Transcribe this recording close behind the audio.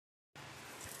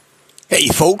Hey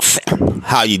folks,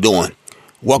 how you doing?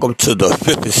 Welcome to the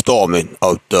fifth installment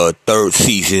of the third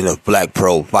season of Black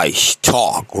Pearl Vice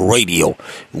Talk Radio,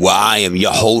 where I am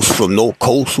your host from No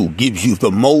Coast who gives you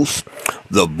the most,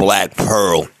 the Black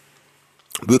Pearl.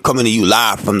 We're coming to you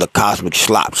live from the Cosmic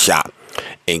Slop Shop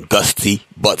in Gusty,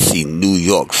 Butsy, New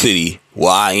York City,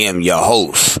 where I am your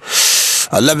host.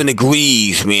 11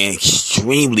 degrees, man,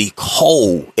 extremely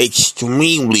cold.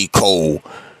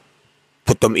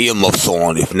 Put them earmuffs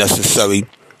on if necessary.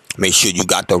 Make sure you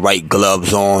got the right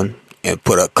gloves on and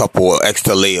put a couple of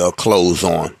extra layer of clothes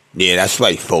on. Yeah, that's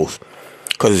right, folks,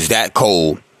 because it's that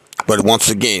cold. But once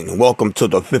again, welcome to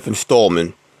the fifth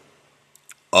installment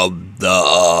of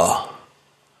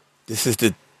this is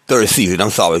the third season,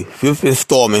 fifth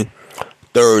installment,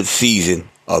 third season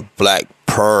of Black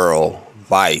Pearl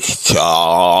Vice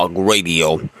Talk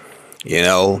Radio. You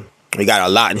know, we got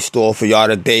a lot in store for y'all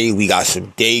today. We got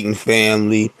some dating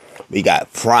family. We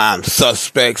got prime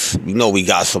suspects. You know, we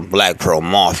got some Black Pearl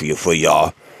Mafia for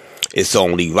y'all. It's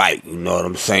only right. You know what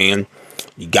I'm saying?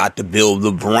 You got to build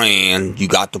the brand. You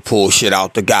got to pull shit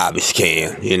out the garbage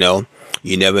can, you know?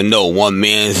 You never know. One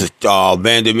man's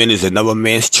abandonment is another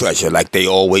man's treasure, like they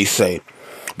always say.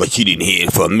 But you didn't hear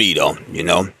it from me, though, you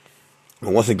know?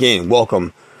 And once again,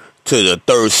 welcome to the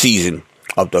third season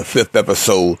of the fifth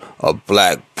episode of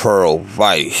Black Pearl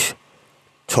Vice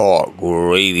Talk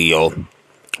Radio.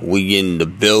 We in the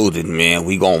building, man.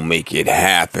 We gonna make it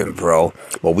happen, bro.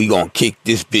 But we gonna kick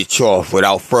this bitch off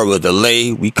without further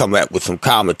delay. We come back with some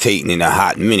commentating in a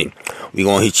hot minute. We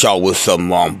gonna hit y'all with some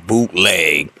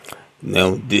bootleg. You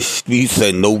know, this streets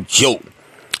are no joke.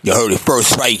 You heard it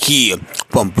first right here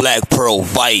from Black Pearl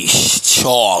Vice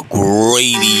Talk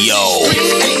Radio.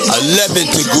 11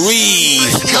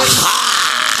 degrees, hot,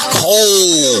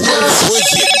 cold,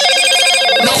 frigid.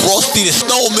 Frosty the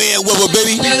Snowman weather,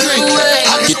 baby.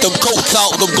 Get them coats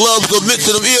out, them gloves, them mitts,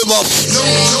 and them earmuffs.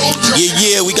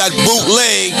 Yeah, we got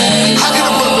bootleg.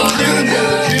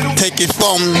 Taken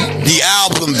from the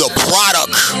album, The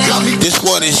Product. This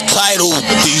one is titled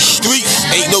These Streets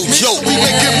Ain't No Joke.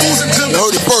 You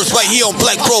heard it first right here on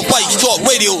Black Pearl Vice Talk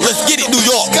Radio. Let's get it, New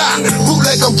York.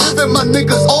 Bootleg, I'm giving my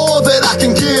niggas all that I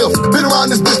can give. Been around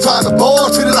this bitch trying to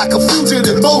ball, treated like a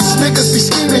fugitive. Most niggas be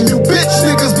scheming, you bitch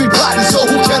niggas be plotting. So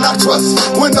who can I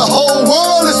trust when the whole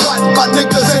world is fighting? My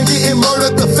niggas ain't getting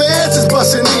murdered, the feds is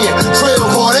busting in. Trail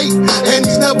Card 8, and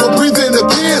he's never breathing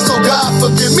again. So God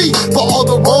forgive me for all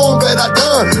the wrong that I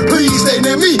done. Please stay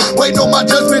near me, waiting on my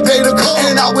judgment day to come.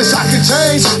 And I wish I could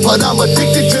change, but I'm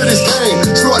addicted to this game.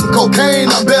 Snorting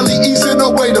cocaine, I'm barely easing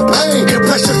away the pain. And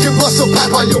pressure can bust a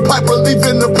pipe while your pipe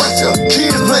relieving the pressure.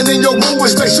 Kids playing in your room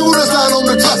with straight shooters not on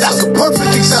the truck. That's a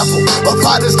perfect example of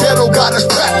how this ghetto got us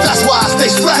trapped. That's why I stay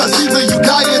strapped, cause either you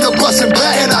die in a bustin'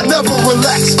 back, and I never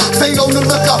relax. Stay on the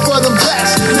lookout for them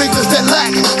bats, niggas that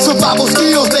lack survival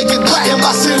skills, they get whacked. And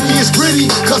my city is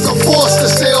gritty, cause I'm forced to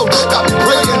sell dope. I be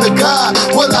praying to God,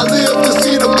 when I live to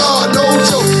see tomorrow, no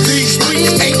joke. These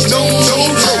streets ain't no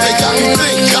joke. They got me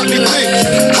think.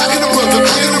 How can a brother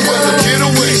get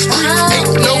away? Streets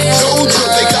ain't no joke.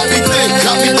 They got me think.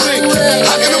 How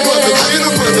can a brother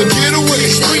get away?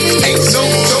 Streets ain't no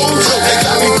joke. They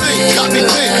got me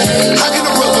think. How can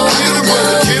a brother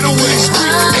get away?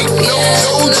 Streets ain't no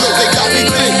joke. They got me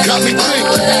think.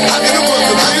 How can a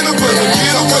brother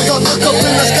get away? Y'all look up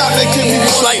in the sky, they give me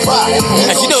Like,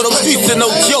 as you know, them streets are no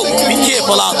joke. Be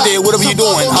careful out there, whatever you're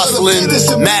doing. Hustling,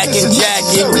 macking,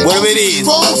 jacking, whatever it is.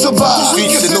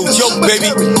 Streets are no joke,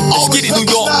 baby. Let's get it, New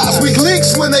York. Weak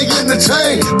links when they in the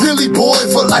chain. Billy boy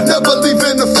for life, never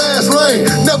leaving the fast lane.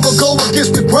 Never go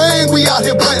against the grain. We out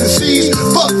here planting seeds.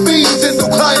 Fuck fiends and no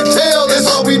clientele. That's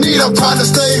all we need. I'm trying to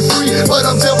stay free, but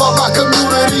I'm still by my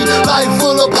community. Life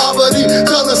full of poverty,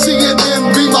 jealousy and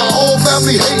envy. My whole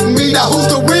family hating me. Now who's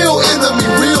the real enemy?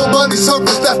 Real money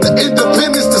surface after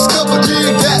independence discovered.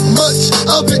 Yeah, that much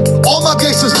of it. All my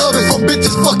gangsters love it. From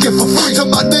bitches fucking for free to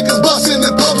my niggas busting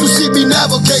the club. You see me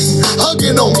navigating,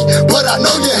 hugging on me, but I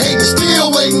know you're hating,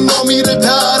 still waiting on me to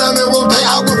die down the road.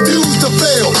 I refuse to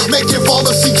fail. Making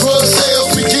pharmacy drug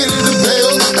sales, we get it in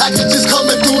bail. Like it just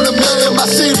coming through the mail. My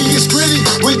city is gritty.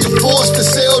 We get forced to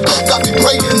sell dope. I be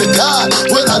praying to God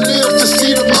when I live to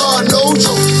see tomorrow. No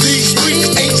joke. These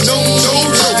streets ain't no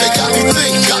joke. They got me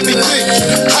think.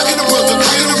 How can a brother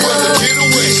get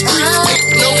away? Streets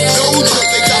ain't no joke.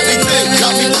 They got me think.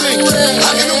 How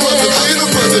can a brother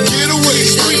get away?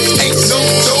 Streets ain't no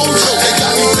joke. They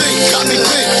got me think.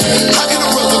 How can a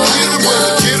brother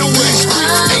get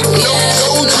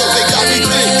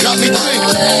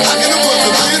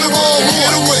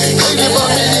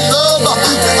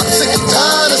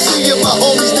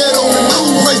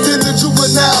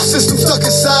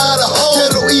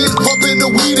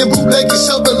weed and bootlegging,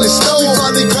 shoveling snow. We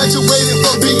finally graduated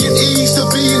from being E's to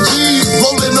being G's.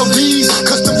 Rolling on B's,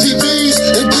 custom TVs,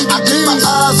 and DVDs. I keep my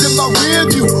eyes in my rear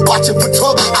view, watching for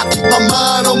trouble. I keep my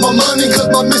mind on my money, cause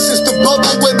my mission's the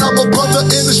bubble. When I'm a brother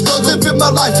in the struggle, living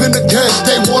my life in the game.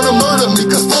 They wanna murder me,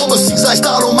 cause pharmacies iced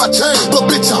out on my chain.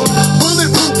 But bitch, I'm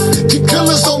bulletproof, keep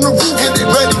killers on the roof, and they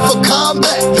ready for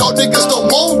combat. Y'all niggas don't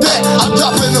want that. I'm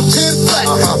dropping them 10 flat,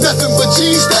 nothing but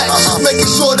G-stacks.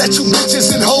 Making sure that you bitches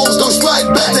and hoes don't strike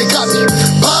back. They got me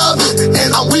bobbing, and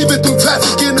I'm weaving through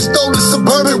traffic in the stolen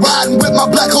Suburban, riding with my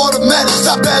black automatic.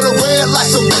 Stop at a red light,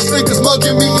 some bitch niggas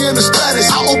mugging me in the Stratus.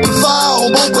 I open fire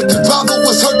on both, but the driver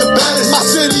was hurt the baddest. My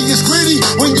city is gritty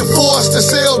when you're forced to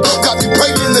sell dope. Got me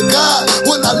praying to God,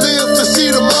 will I live to see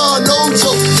tomorrow? No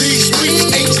joke, these streets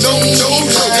ain't no joke.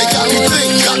 They got me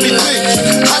think.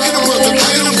 How can a brother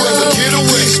get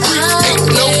away? Streets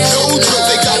ain't no joke.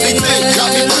 They got me think. How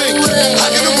can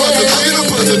a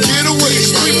brother get away?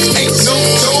 Streets ain't no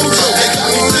joke. They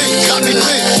got me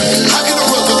think. How can a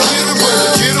brother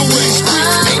get away?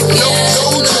 Streets ain't no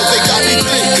joke. They got me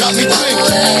think. How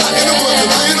can a brother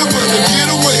get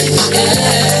away?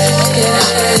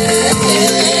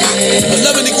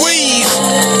 11 degrees,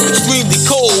 extremely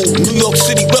cold. New York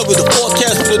City weather, the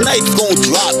forecast for the night is going to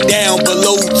drop down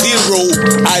below zero.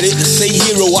 I didn't say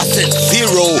hero, I said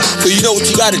zero. So you know what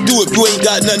you got to do if you ain't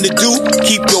got nothing to do?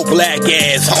 Keep your black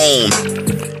ass home.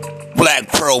 Black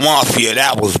Pearl Mafia,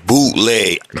 that was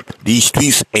bootleg. These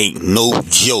streets ain't no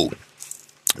joke.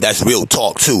 That's real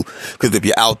talk too. Because if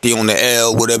you're out there on the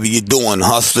L, whatever you're doing,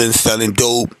 hustling, selling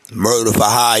dope, murder for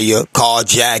hire,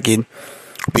 carjacking,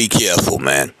 be careful,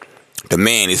 man. The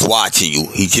man is watching you.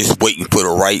 He's just waiting for the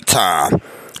right time.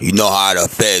 You know how the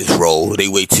feds roll. They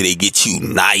wait till they get you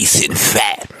nice and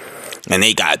fat. And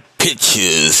they got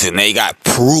pictures and they got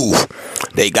proof.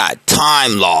 They got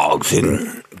time logs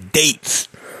and dates,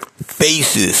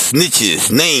 faces, snitches,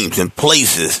 names, and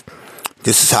places.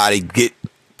 This is how they get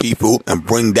people and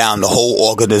bring down the whole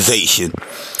organization.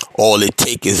 All it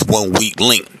takes is 1 weak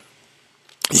link.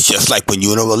 It's just like when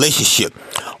you're in a relationship.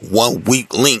 1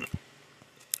 weak link.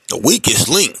 The weakest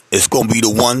link is going to be the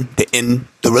one to end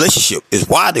the relationship. Is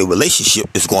why the relationship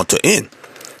is going to end.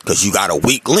 Because you got a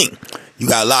weak link. You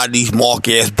got a lot of these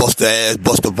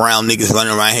Buster Brown niggas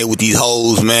running around here with these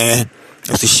hoes, man.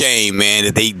 It's a shame, man,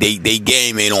 that they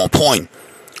game ain't on point.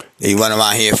 They run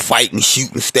around here fighting,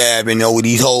 shooting, stabbing over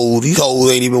these hoes. These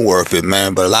hoes ain't even worth it,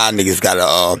 man. But a lot of niggas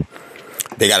gotta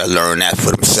learn that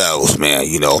for themselves, man.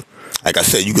 You know, like I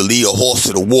said, you can lead a horse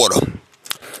to the water,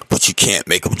 but you can't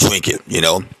make them drink it. You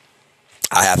know,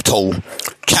 I have told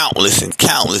countless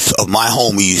of my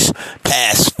homies,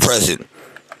 past, present,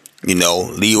 you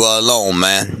know, leave her alone,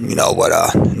 man. You know, but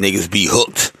niggas be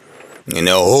hooked. You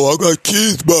know, oh, I got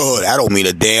kids, but I don't mean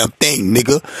a damn thing,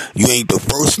 nigga. You ain't the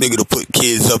first nigga to put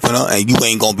kids up in her, and you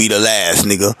ain't gonna be the last,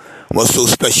 nigga. What's so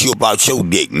special about your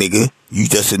dick, nigga? You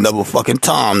just another fucking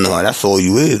Tom, no, that's all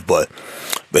you is. But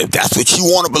if that's what you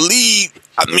want to believe,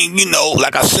 I mean, you know,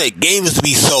 like I said, game is to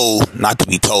be sold, not to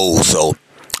be told. So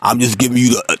I'm just giving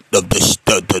you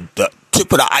the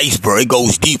tip of the iceberg. It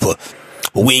goes deeper,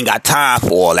 but we ain't got time for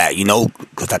all that, you know,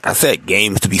 because like I said,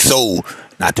 game is to be sold,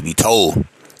 not to be told.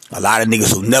 A lot of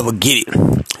niggas will never get it.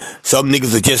 Some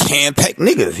niggas are just hand-packed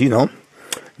niggas, you know.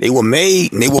 They were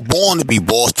made and they were born to be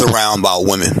bossed around by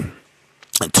women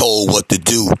and told what to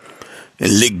do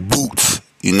and lick boots,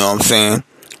 you know what I'm saying?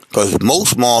 Because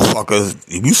most motherfuckers,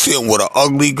 if you see him with an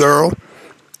ugly girl,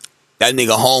 that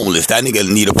nigga homeless. That nigga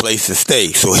need a place to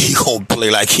stay. So he gonna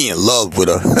play like he in love with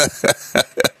her.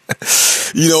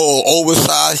 You know,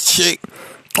 oversized chick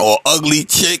or ugly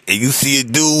chick, and you see a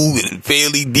dude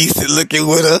fairly decent looking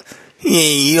with her,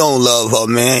 he don't love her,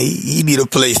 man. He need a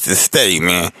place to stay,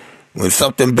 man. When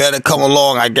something better come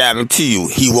along, I guarantee you,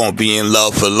 he won't be in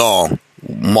love for long.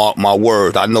 Mark my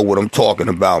words, I know what I'm talking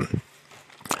about.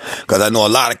 Because I know a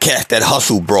lot of cats that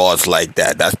hustle broads like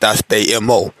that. That's their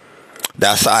MO.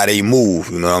 That's how they move,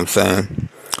 you know what I'm saying?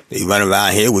 They run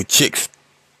around here with chicks,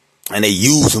 and they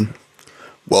use them.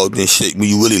 Well, then shit, when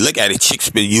you really look at it, chicks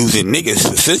been using niggas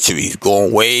for centuries,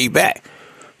 going way back.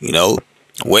 You know,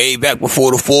 way back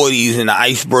before the 40s and the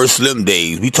Iceberg Slim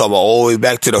days. We talk about all the way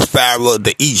back to the Pharaoh,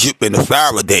 the Egypt and the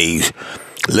Pharaoh days.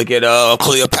 Look at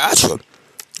Cleopatra.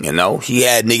 You know, she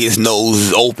had niggas'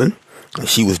 noses open, and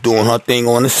she was doing her thing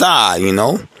on the side, you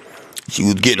know. She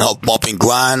was getting her bump and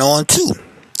grind on, too.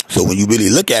 So when you really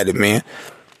look at it, man,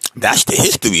 that's the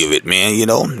history of it, man, you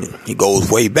know. It goes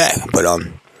way back, but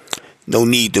no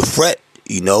need to fret,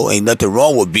 you know. Ain't nothing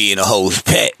wrong with being a hoe's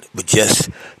pet, but just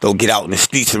don't get out in the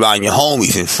streets around your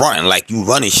homies and fronting like you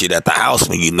running shit at the house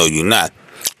when you know you're not.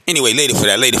 Anyway, later for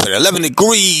that. 11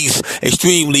 degrees,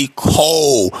 extremely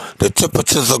cold. The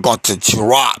temperatures are going to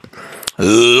drop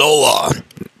lower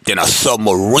than a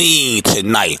submarine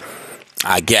tonight.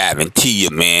 I guarantee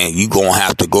you, man, you gonna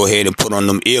have to go ahead and put on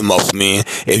them earmuffs, man.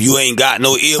 If you ain't got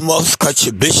no earmuffs, cut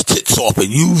your bitch tits off and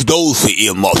use those for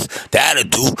earmuffs. That'll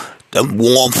do. Them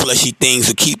warm, fleshy things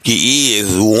will keep your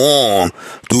ears warm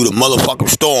through the motherfucking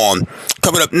storm.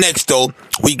 Coming up next, though,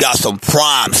 we got some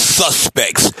prime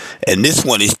suspects, and this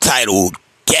one is titled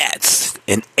Gats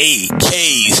and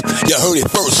AKs. You heard it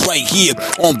first right here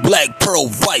on Black Pearl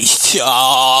Vice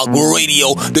Talk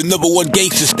Radio, the #1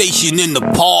 gangster station in the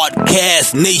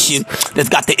podcast nation that's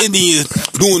got the Indians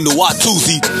doing the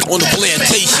Watusi on the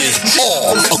plantations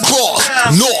all across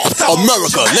North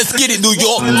America. Let's get it, New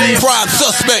York. Prime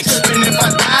suspects. If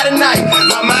I die tonight,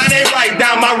 my mind ain't right.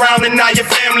 Down my round and now your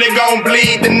family gon'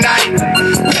 bleed tonight.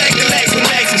 Pack the legs with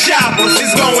legs and choppers.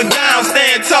 It's going down.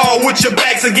 Stand tall with your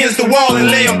backs against the wall and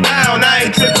lay them down. I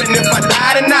ain't tripping if I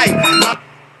die tonight.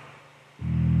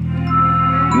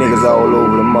 Niggas all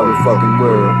over the motherfucking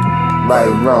world. Right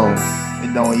or wrong,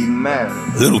 it don't even matter.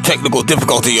 Little technical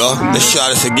difficulty, y'all. Let's try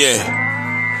this again.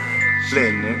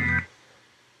 Shit, nigga.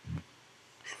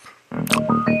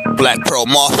 Black Pearl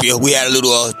Mafia, we had a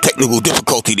little technical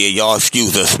difficulty there, y'all.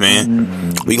 Excuse us,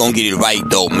 man. We gonna get it right,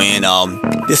 though, man.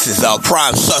 This is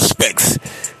Prime Suspects.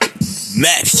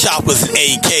 Max Choppers and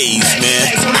AKs, man.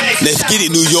 Let's get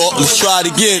it, New York. Let's try it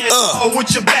again.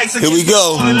 Here we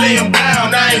go.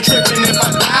 I ain't tripping if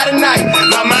I die tonight.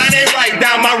 My mind ain't right.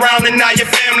 Down my round and now your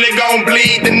family gon'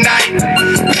 bleed tonight.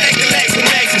 Pack the legs with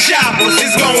legs and choppers.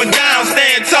 It's going down.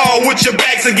 Stand tall with your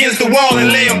backs against the wall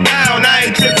and lay them down.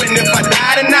 I ain't tripping if I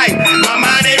die tonight. My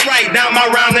mind ain't right. Down my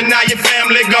round and now your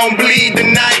family gon' bleed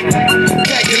tonight.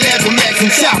 Pack the legs with legs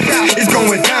and choppers. It's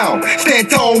going down. Stand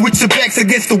tall with your backs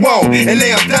against the wall and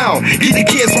lay them down. Get the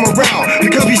kids from around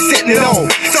because we setting it on.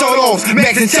 Solos,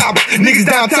 Max and Choppers, niggas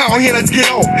downtown here, let's get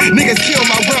on. Niggas kill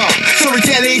my round, so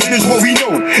retaliation is what we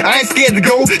know. I ain't scared to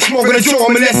go, smoking a joint,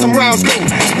 I'ma let some rounds go.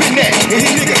 Spin that and hit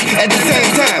niggas at the same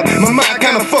time. My mind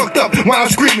kinda fucked up while I'm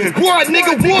screaming, what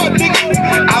nigga, what nigga?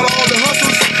 Out of all the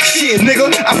hustles, shit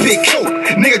nigga, I pick coke.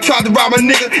 Nigga tried to rob a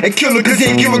nigga and kill him cause he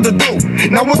ain't give up the dope.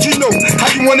 Now what you know, how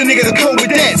you want a nigga to cope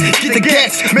with that? Get the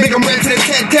gas, make him run to the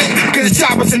tat-tat, cause it's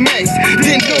Choppers and Max.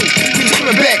 Didn't know he was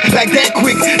coming back like that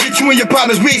quick. Get you and your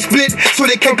partners wig split so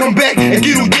they can come back and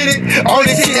get who did it. All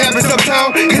this shit happens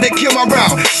uptown cause they kill my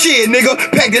round. Shit nigga,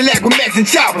 pack the lack with Max and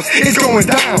Choppers. It's going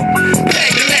down.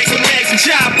 Pack the lack with Max and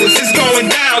Choppers. It's going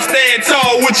down. Stand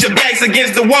tall with your backs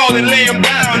against the wall and lay them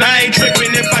down. I ain't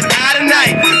tripping if I die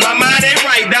tonight. My mind ain't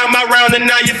right. Down my round and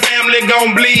now your family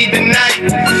gon' bleed tonight.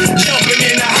 Jumping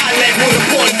in the hot leg with a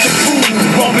point to prove.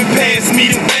 Bumping past me,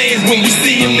 the fans when we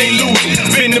see them they lose.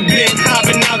 Spin the bit,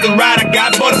 hopping out the ride, I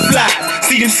got butterflies.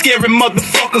 See them scary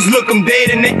motherfuckers, look them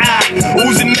dead in the eye.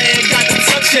 Uzi man got the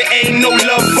touch, there ain't no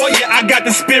love for you. I got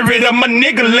the spirit of my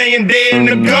nigga laying dead in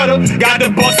the gutter. Got the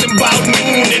bustin' about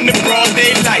noon in the broad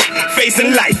daylight.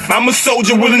 Facing life, I'm a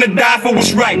soldier willing to die for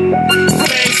what's right.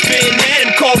 Flames spitting at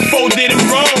him, called 4 did it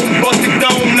wrong. Busted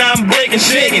dome, now I'm breaking,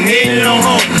 shaking, headed on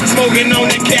home. Smoking on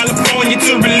that California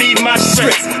to relieve my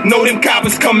stress. Know them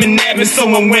coppers coming at me, so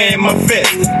I'm wearing my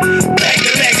vest. Back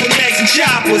the legs with Max and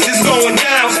Choppers, it's going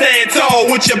down. Stand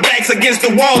tall with your backs against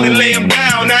the wall and lay them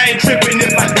down. I ain't tripping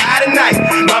if I die tonight.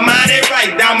 My mind ain't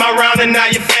right. Down my round and now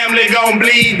your family gon'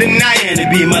 bleed tonight. And it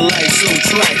be my life so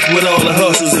trite with all the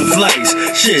hustles and flights.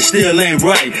 Shit still ain't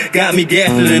right. Got me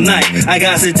gaffing tonight. I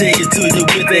got to take it to you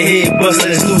with the head bust.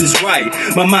 Let's do this right.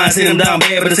 My mind say I'm down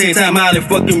bad, but at the same time how they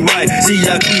fucking right. See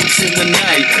y'all creeps in the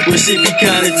night. When shit be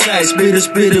kinda tight.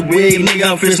 Spit a wave,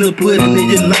 nigga. I'm finna put it in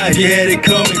your life. You had it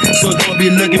coming, so don't be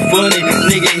looking funny.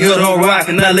 Nigga, hit on rock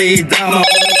and I lay it down. My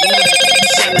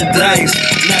shot the dice.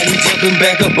 Now you jumping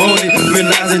back up on it.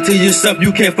 Realizing to yourself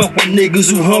you can't fuck with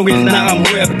niggas who hungry. Now I'm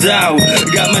repped out.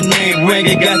 Got my name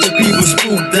ringing, got your people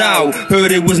spooked out.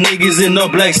 Heard it was niggas in all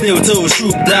black, still told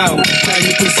swooped out. Now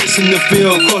you position the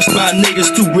field, cost my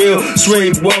niggas too real.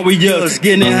 Straight warriors,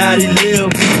 getting it how they live.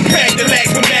 Pack the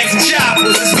legs with Max and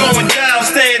Choppers, it's going down.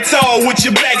 Stand tall with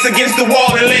your backs against the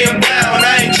wall and lay them down.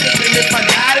 I ain't tripping if I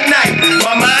die tonight.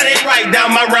 My mind ain't right.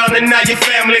 Down my round and now your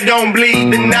family gon'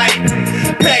 bleed tonight.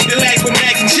 Pack the legs with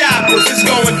Max and Choppers, it's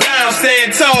going down.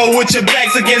 Stand tall with your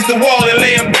backs against the wall and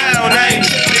lay them down. I ain't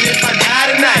tripping if I die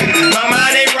tonight. My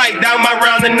mind ain't right. Down my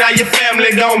round and now your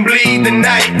family gon' bleed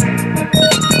tonight.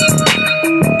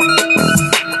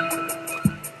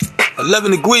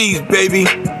 11 degrees, baby.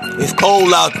 It's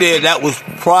cold out there. That was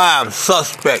Prime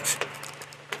Suspects.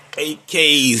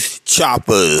 AKs,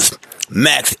 Choppers.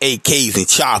 Max AKs and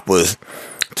Choppers.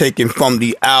 taken from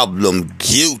the album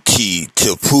Guilty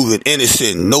to Proven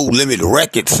Innocent, No Limit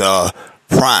Records,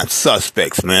 Prime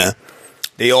Suspects, man.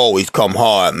 They always come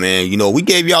hard, man. You know, we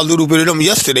gave y'all a little bit of them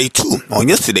yesterday, too, on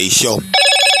yesterday's show.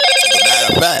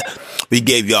 Matter of fact, we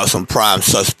gave y'all some Prime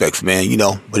Suspects, man, you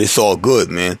know, but it's all good,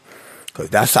 man. Because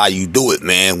that's how you do it,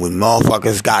 man. When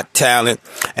motherfuckers got talent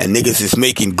and niggas is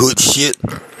making good shit,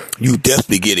 you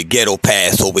definitely get a ghetto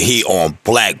pass over here on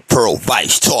Black Pearl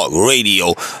Vice Talk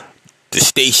Radio, the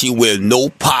station where no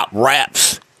pop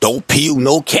raps, don't peel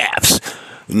no caps,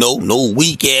 no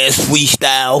weak ass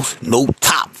freestyles, no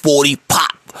top 40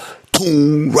 pop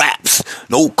tune raps,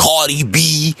 no Cardi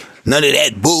B, none of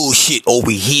that bullshit over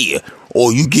here.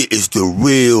 All you get is the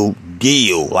real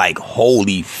deal, like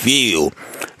Holyfield.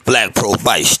 Black Pearl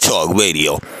Vice Talk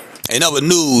Radio. In other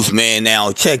news, man,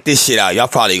 now check this shit out. Y'all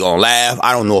probably gonna laugh.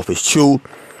 I don't know if it's true,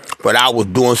 but I was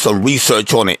doing some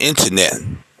research on the internet,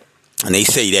 and they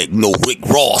say that, you know, Rick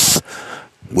Ross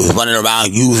was running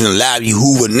around using Larry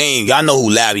Hoover name. Y'all know who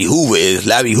Larry Hoover is.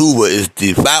 Larry Hoover is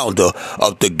the founder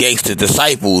of the Gangster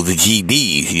Disciples, the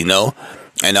GDs, you know,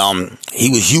 and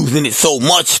he was using it so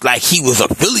much like he was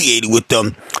affiliated with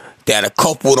them that a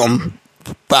couple of them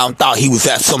found out he was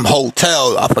at some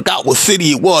hotel. I forgot what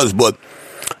city it was, but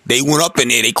they went up in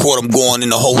there. They caught him going in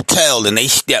the hotel, and they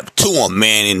stepped to him,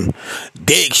 man, and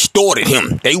they extorted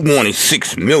him. They wanted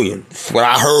 $6 million. That's what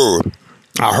I heard.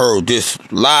 I heard this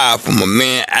live from a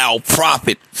man, Al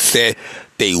Prophet, said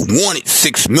they wanted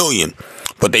 $6 million,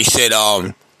 but they said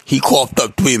he coughed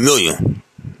up $3 million.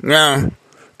 Now,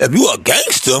 if you a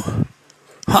gangster,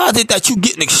 how is it that you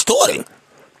getting extorted?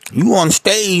 You on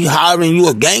stage hiring you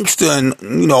a gangster and,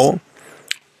 you know,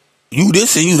 you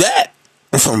this and you that.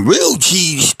 And some real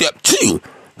G's step to you.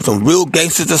 Some real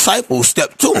gangster disciples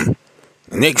step to him.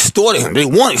 And they extorted him. They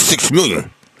wanted $6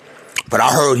 million. But I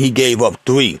heard he gave up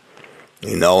 3.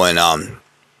 You know, and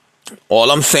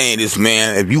all I'm saying is,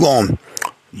 man, if you gonna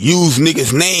use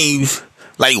niggas' names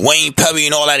like Wayne Perry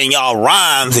and all that in y'all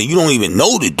rhymes and you don't even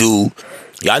know the dude,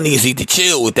 y'all niggas need to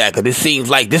chill with that, because it seems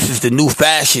like this is the new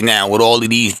fashion now with all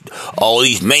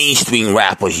these mainstream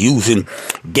rappers using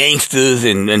gangsters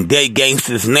and dead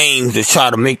gangsters' names to try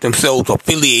to make themselves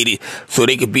affiliated so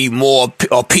they could be more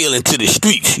appealing to the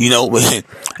streets, you know.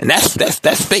 And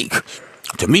that's fake.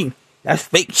 To me, that's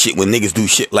fake shit when niggas do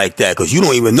shit like that, because you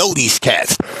don't even know these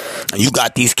cats. And you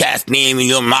got these cats' name in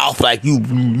your mouth like you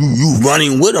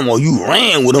running with them or you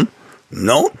ran with them, you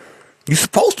know. You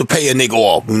supposed to pay a nigga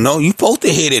off, you know. You supposed to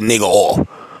hit a nigga off,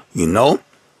 you know.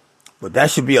 But that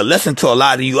should be a lesson to a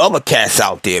lot of you other cats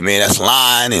out there, man, that's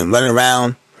lying and running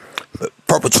around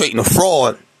perpetrating a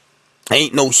fraud.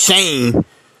 Ain't no shame,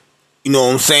 you know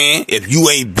what I'm saying, if you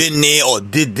ain't been there or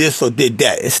did this or did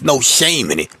that. It's no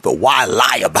shame in it. But why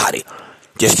lie about it?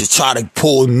 Just to try to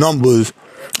pull numbers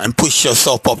and push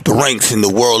yourself up the ranks in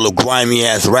the world of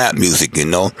grimy-ass rap music, you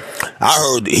know. I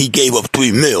heard he gave up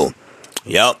 $3 million.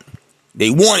 Yep. They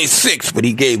wanted 6, but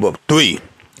he gave up 3.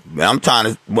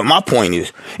 But my point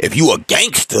is, if you a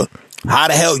gangster, how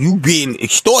the hell you being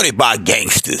extorted by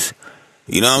gangsters?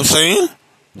 You know what I'm saying?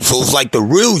 So it's like the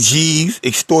real G's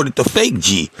extorted the fake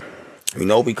G. You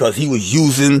know, because he was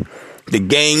using the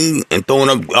gang and throwing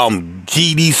up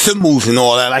GD symbols and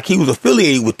all that, like he was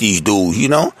affiliated with these dudes, you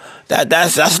know?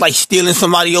 That's like stealing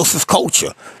somebody else's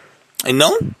culture, you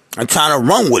know? And trying to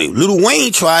run with it. Lil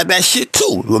Wayne tried that shit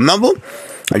too, remember?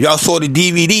 If y'all saw the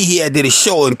DVD, he had did a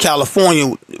show in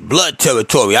California, Blood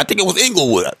Territory. I think it was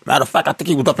Inglewood. Matter of fact, I think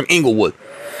he was up in Inglewood.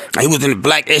 He was in a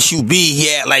black SUV. He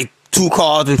had like 2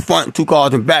 cars in front, 2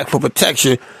 cars in back for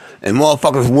protection. And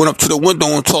motherfuckers went up to the window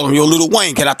and told him, yo, Lil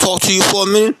Wayne, can I talk to you for a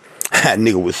minute? That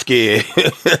nigga was scared.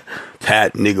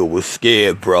 That nigga was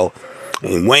scared, bro.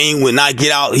 And Wayne would not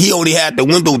get out. He only had the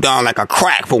window down like a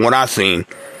crack from what I seen.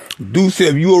 Dude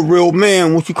said, if you a real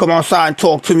man, won't you come outside and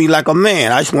talk to me like a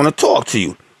man? I just want to talk to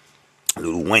you.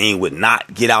 Lil Wayne would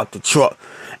not get out the truck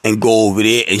and go over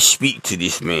there and speak to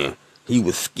this man. He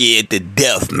was scared to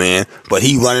death, man. But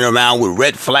he running around with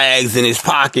red flags in his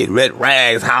pocket, red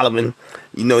rags, hollering.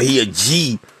 You know, he a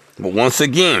G. But once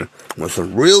again, when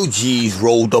some real G's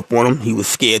rolled up on him, he was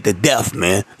scared to death,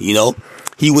 man. You know,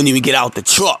 he wouldn't even get out the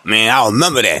truck, man. I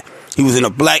remember that. He was in a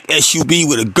black SUV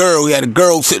with a girl. He had a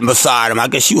girl sitting beside him. I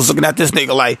guess she was looking at this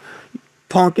nigga like,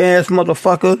 punk ass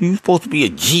motherfucker, you supposed to be a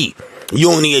G.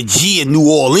 You only a G in New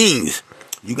Orleans.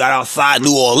 You got outside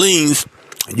New Orleans,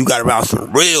 and you got around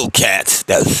some real cats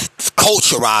that's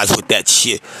culturized with that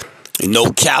shit. You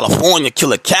know, California,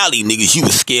 Killer Cali niggas, you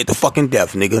was scared to fucking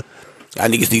death, nigga. Y'all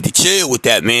niggas need to chill with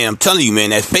that, man. I'm telling you,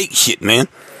 man, that fake shit, man.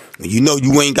 You know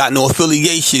you ain't got no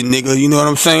affiliation, nigga. You know what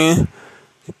I'm saying?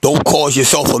 Don't cause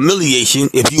yourself humiliation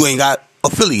if you ain't got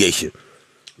affiliation.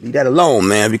 Leave that alone,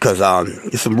 man, because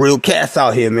there's some real cats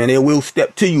out here, man. They will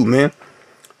step to you, man.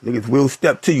 Niggas will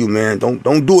step to you, man. Don't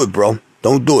do it, bro.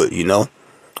 Don't do it, you know,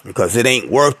 because it ain't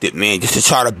worth it, man. Just to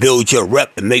try to build your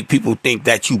rep and make people think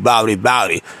that you bout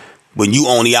it. When you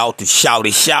only out to shout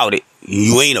it,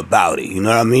 you ain't about it. You know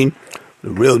what I mean?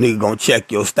 The real nigga gonna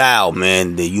check your style,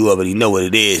 man. Then you already know what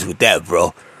it is with that,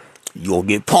 bro. You gonna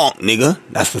get punked, nigga.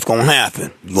 That's what's gonna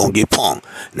happen. You gonna get punked.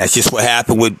 And that's just what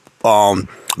happened with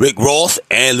Rick Ross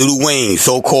and Lil Wayne,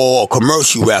 so-called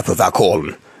commercial rappers, I call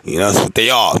them. You know, that's what they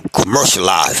are,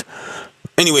 commercialized.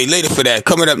 Anyway, later for that,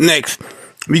 coming up next,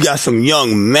 we got some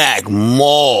Young Mac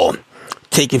Mall,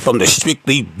 taken from the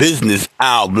Strictly Business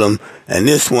album, and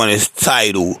this one is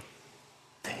titled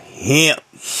Pimp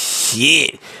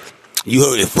Shit. You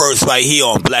heard it first right here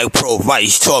on Black Pearl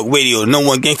Vice Talk Radio,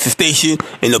 #1 gangster station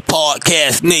in the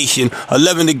podcast nation.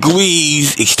 11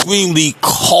 degrees, extremely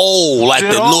cold, like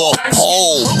the North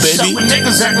Pole, baby.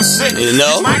 You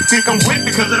know?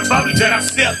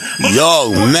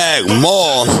 Young Mac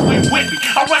Mall.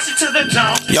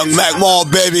 Young Mac Mall,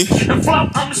 baby.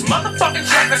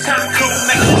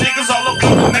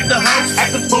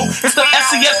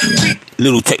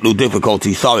 Little technical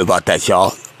difficulty. Sorry about that,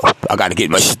 y'all. I gotta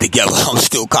get my shit together. I'm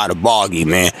still kind of boggy,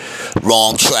 man.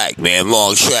 Wrong track, man.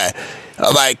 Wrong track.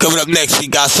 Alright, coming up next, we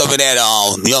got some of that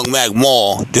Young Mac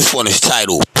Mall. This one is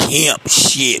titled Pimp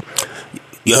Shit.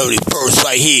 You heard it first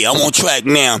right here. I'm on track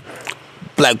now.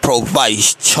 Black Pearl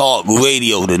Vice Talk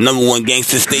Radio, the #1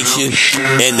 gangster station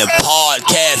in the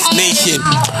podcast nation.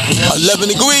 11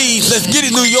 degrees. Let's get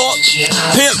it, New York.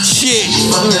 Pimp Shit.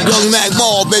 Young Mac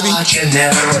Mall, baby. Pimp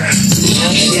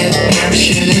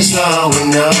shit is all we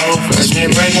know. First we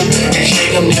break them and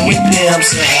shake them, then we pimp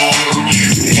some.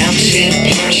 Pimp shit,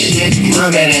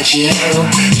 coming at you.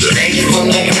 Straight from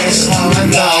the crest, how I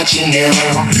thought you knew.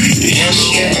 Pimp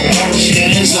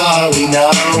shit is all we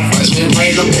know. First we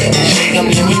break them and shake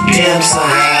them, then we pimp some.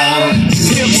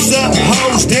 Pimps up,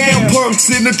 hoes down, perks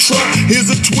in the trunk. Here's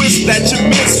a twist that you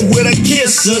miss with a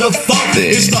kiss of the funk.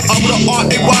 It's the O, the R,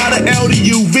 A, Y, the L, the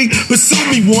UV. Pursue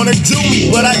me, wanna do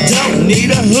me, but I don't need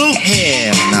a hoop.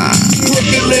 Hell nah.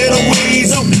 Crooked little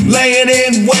weasel, laying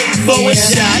in wait for a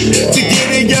shot to get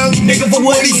a young nigga for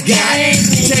what he's got.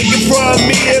 Take it from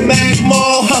me and Mac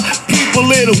Mall, people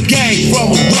little gang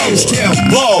from a Rosetown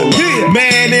ball. Yeah.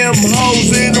 Man, them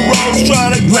hoes in the roads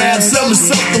trying to grab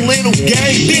something little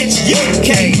gang. Bitch, you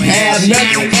can't have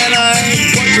nothing, and I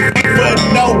ain't working for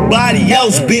nobody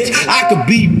else, bitch. I could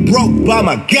be broke by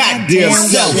my goddamn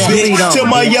self, bitch. Till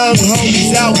my young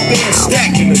homies out there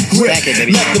stacking the grip.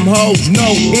 Let them hoes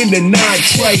know in the 9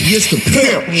 tray it's the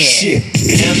pimp shit.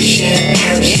 Pimp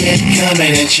shit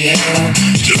coming at you.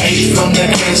 Straight from the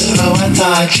crest, how I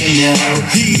thought you knew.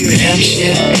 Pimp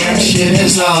shit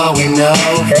is all we know.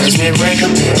 First we break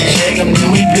them, shake them,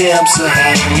 then we pimp some.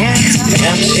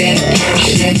 Pimp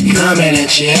shit coming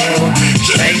at you.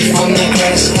 Straight from the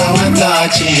crest, how I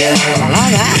thought you knew.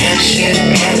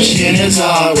 Pimp shit is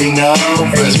all we know.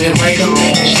 First we break them,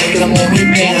 shake them, then we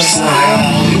pimp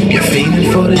some. You're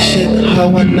feeling for the shit,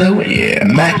 how I know it, yeah.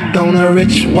 Mac on a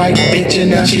rich white bitch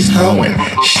and now she's hoeing.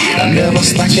 Shit, I'm never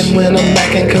slacking when I'm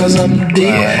backing cause I'm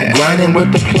dead. Grinding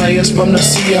with the players from the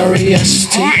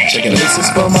CREST. Checking this is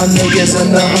for my niggas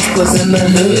and the hustlers in the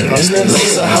hood.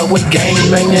 Lace a hoe with gang,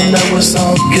 man, you know it's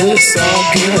all good, it's all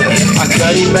good. I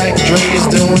cut him back, Dre is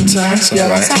doing time,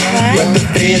 yeah. But the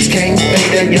feds can't pay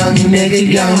that young nigga.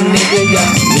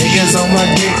 Niggas on my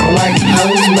dick like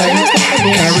hoes, man.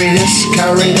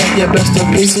 Carry that, you best to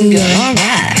be some gun.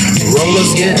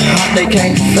 Rollers get hot, they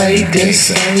can't fade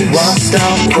this. Rock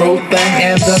style, pro thing,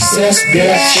 and the cess,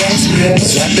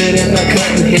 Slap it in the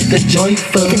cut and hit the joint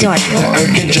foot. The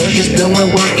Erkin jerk is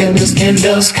doing work in this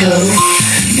Indus code.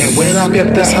 And when I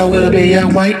pimp this hoe, it'll be a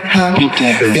white hoe.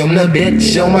 Film the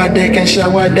bitch on my dick and show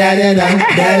her daddy.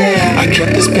 I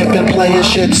kept this pimpin' player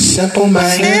shit simple,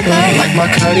 man. Like my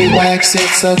Cuddy wax,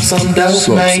 it's up some dope,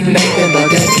 man. Nathan, but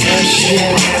that pimp shit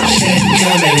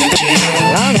coming at you.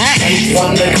 Straight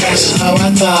from the crest, how I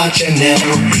thought you knew.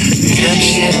 Pimp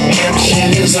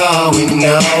shit is all we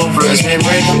know. First we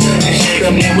break them, shake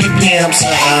them, then we pimp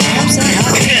some.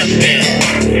 Pimpin',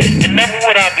 and that's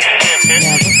what I be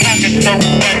pimpin'. Pockets so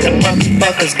fat, the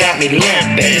motherfuckers got me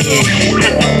limpin'.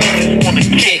 Bitches wanna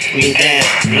kick me down,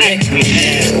 lick me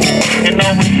down. And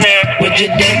always said, would you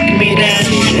dick me down?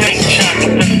 Straight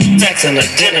chocolate, sex and a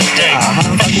dinner date.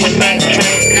 Fuck with my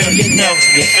drink, girl, you know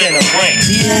you finna wait.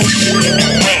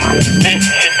 Bitch,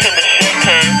 until the shit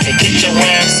turn. And get your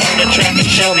ass on the track and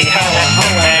show me how I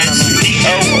hoe ass.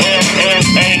 DOLLARS.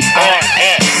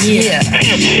 Yeah.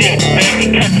 Pimp shit,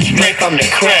 baby, coming straight from the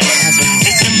crest.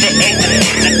 It's in the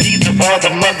 8, these are all the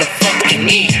motherfucking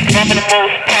me. Popping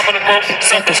the most,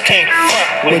 suckers can't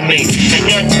fuck with me. The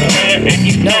young man, and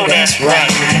you know that's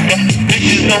right.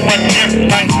 Bitches on my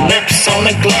lip like lips on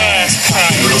a glass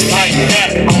pipe. Like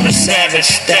that on a savage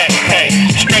stack pay.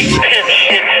 Straight pimp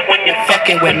shit when you're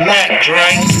fucking with Mac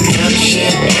Dre. Pimp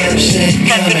shit,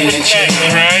 coming at you.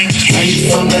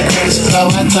 Straight from the crystal,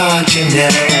 I thought you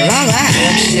knew.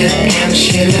 Pimp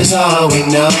shit is all we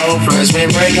know. First we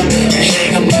break 'em,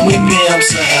 shake 'em, then we pimp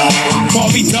some. Call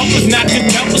me dopers, not the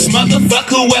dopers,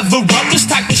 motherfucker, whoever wrote this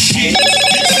type of shit.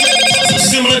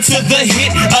 Similar to the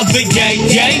hit of the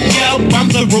yo. I'm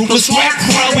the ruthless rap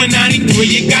pro. In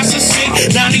 93 it got so sick.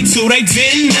 92 they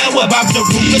didn't know about the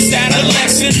ruthless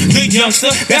adolescent. The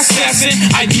youngster that's assassin.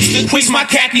 I used to crease my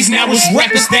khakis, now it's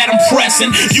records that I'm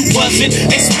pressing. You wasn't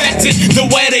expecting the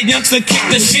way the youngster kicked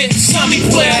the shit. Some me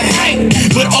flare hate,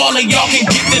 but all of y'all can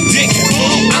get the dick.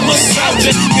 I'm a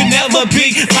soldier, can never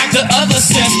be like the other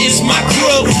sets. It's my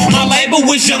crew. My label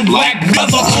was Young Black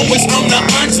Brother, always on the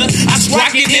hunter. I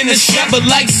rock it in the shovel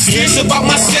like serious about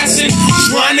my session.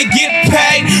 Trying to get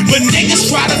paid, but niggas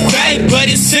try to fake, but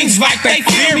it seems like they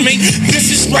fear me.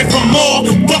 This is straight from all,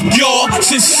 fuck y'all,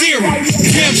 sincere.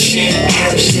 Pimp shit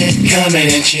Coming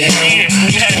at you.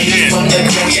 Straight from the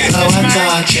crystal, I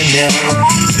thought you knew.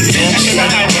 Pimp shit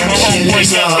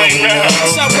is all we know.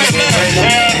 Pimp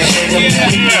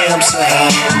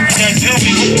some.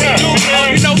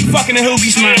 You know we fucking the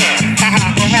hoogies, man.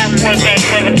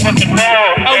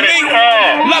 Oh, me?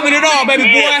 Loving it all, baby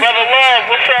boy. Brother Love,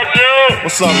 what's up, dude?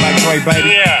 What's up, Black Dre, baby?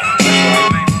 Yeah.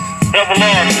 Double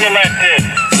R, still like this.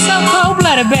 So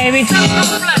cold-blooded, baby.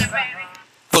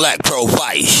 Black Pearl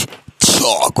Vice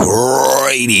Talk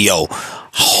Radio,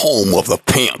 home of the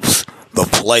pimps, the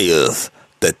players,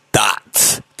 the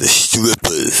dots, the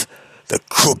strippers, the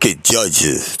crooked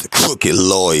judges, the crooked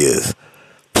lawyers,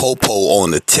 Popo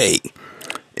on the tape.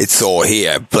 It's all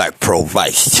here at Black Pearl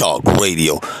Vice Talk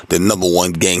Radio, the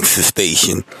 #1 gangster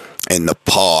station in the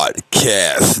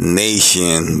podcast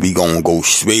nation. We gonna go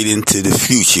straight into the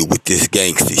future with this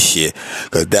gangster shit,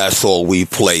 cause that's all we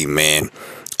play, man.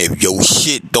 If your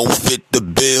shit don't fit the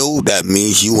bill, that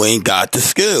means you ain't got the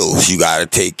skills. You gotta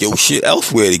take your shit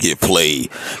elsewhere to get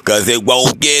played, cause it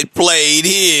won't get played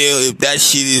here. If that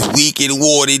shit is weak and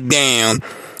watered down,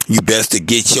 you best to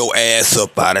get your ass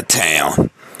up out of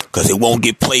town, cause it won't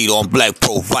get played on Black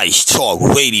Pearl Vice Talk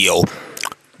Radio,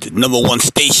 the #1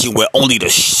 station where only the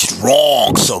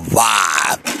strong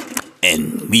survive,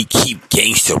 and we keep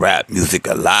gangster rap music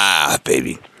alive,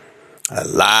 baby.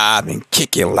 Alive and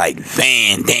kicking like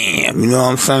Van Damme, you know what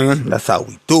I'm saying? That's how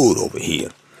we do it over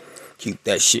here. Keep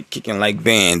that shit kicking like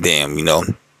Van Damme, you know?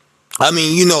 I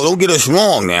mean, you know, don't get us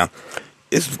wrong now.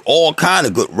 It's all kind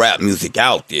of good rap music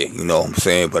out there, you know what I'm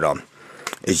saying? But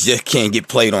it just can't get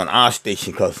played on our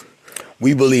station because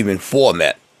we believe in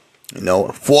format. You know,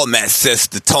 format sets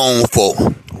the tone for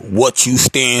what you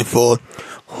stand for,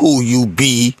 who you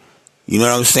be, you know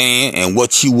what I'm saying, and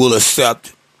what you will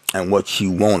accept and what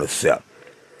you won't accept.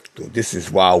 So this is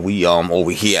why we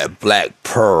over here at Black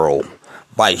Pearl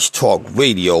Vice Talk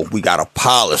Radio, we got a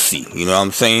policy, you know what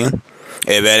I'm saying?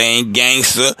 If it ain't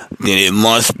gangster, then it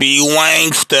must be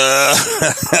wangster.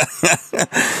 And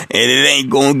it ain't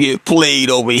gonna get played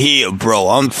over here, bro.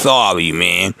 I'm sorry,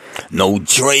 man. No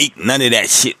Drake, none of that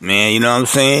shit, man. You know what I'm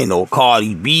saying? No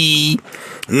Cardi B,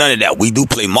 none of that. We do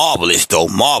play Marvelous, though.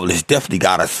 Marvelous definitely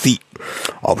got a seat.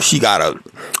 She got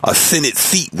a Senate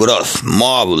seat with us.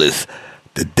 Marvelous.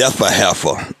 The Deffer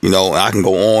Heifer. You know, I can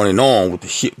go on and on with the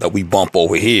shit that we bump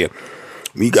over here.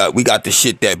 We got the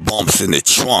shit that bumps in the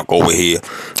trunk over here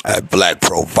at Black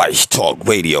Pearl Vice Talk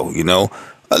Radio, you know.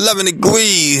 11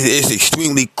 degrees. It's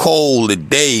extremely cold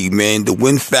today, man. The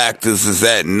wind factors is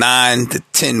at 9 to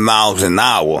 10 miles an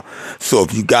hour. So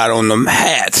if you got on them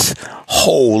hats,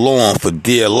 hold on for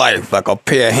dear life like a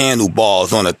pair of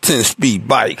handlebars on a 10-speed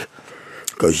bike.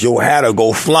 Cause your hat'll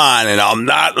go flying, and I'm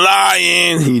not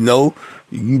lying, you know.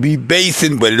 You be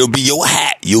basing, but it'll be your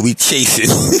hat you'll be chasing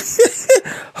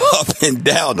up and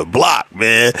down the block,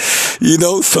 man. You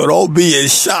know, so don't be in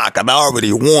shock. And I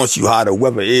already warned you how the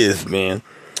weather is, man.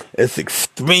 It's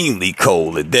extremely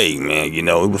cold today, man. You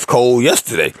know, it was cold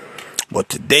yesterday, but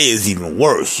today is even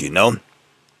worse, you know.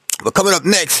 But coming up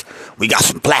next, we got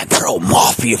some Black Pearl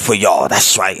Mafia for y'all.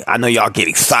 That's right. I know y'all get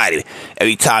excited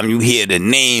every time you hear the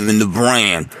name and the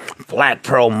brand. Black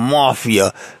Pearl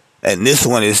Mafia. And this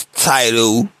one is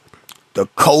titled The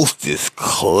Coast is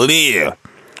Clear.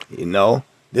 You know,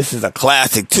 this is a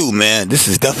classic too, man. This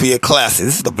is definitely a classic.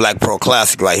 This is the Black Pearl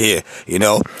classic right here, you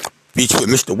know. Featured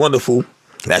with Mr. Wonderful.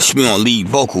 That's me on lead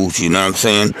vocals, you know what I'm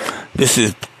saying? This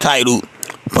is titled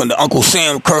from the Uncle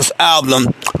Sam Curse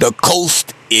album, The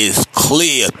Coast is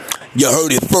Clear. You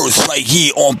heard it first right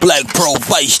here on Black Pearl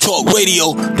Vice Talk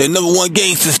Radio, the #1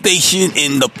 gangster station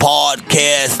in the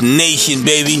podcast nation,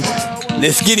 baby.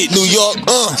 Let's get it, New York.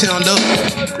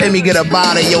 Let me get a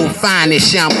bottle of your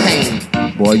finest champagne.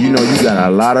 Boy, you know you got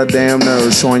a lot of damn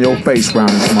nerves showing your face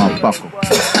around this motherfucker.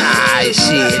 Ah, shit,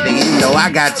 nigga. You know I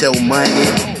got your money,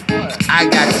 I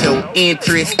got your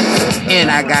interest, and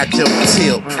I got your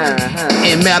tip.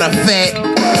 And matter of fact,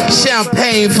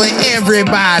 champagne for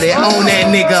everybody on that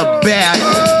nigga back.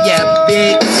 Yeah,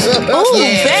 bitch. Ooh,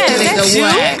 yeah, Ben, nigga, that's you?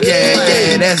 what?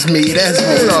 Yeah, that's me.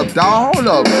 Hold up, dog. Hold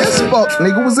up. This fuck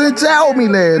nigga was in jail with me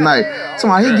last night.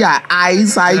 Somebody, he got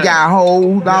ice, he got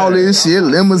hoes, all this shit,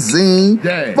 limousine.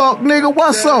 Fuck nigga,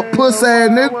 what's up, puss ass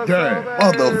nigga?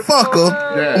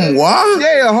 Motherfucker. What?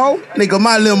 Yeah, ho. Nigga,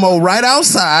 my limo right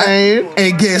outside.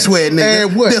 And guess what, nigga?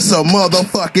 And what? This a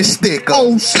motherfucking sticker.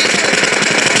 Oh, shit.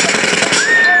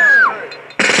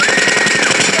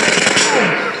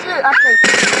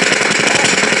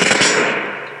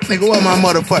 Nigga, where my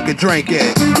motherfucking drink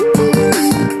at?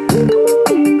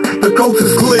 The coast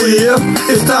is clear.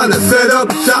 It's time to set up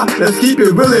shop. Let's keep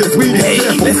it real and sweet and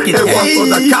careful. let's get and walk for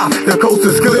the cops. The coast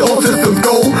is clear. All systems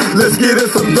go. Let's get in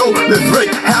some dope. Let's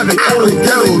break havoc on the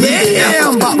ghetto.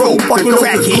 Yeah, the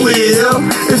coast is clear.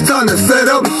 It's time to set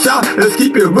up shop. Let's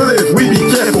keep it real and sweet and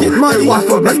careful. And watch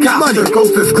for the cops. The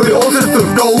coast is clear. All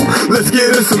systems go. Let's get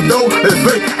in some dope. Let's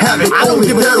break havoc on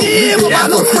the ghetto.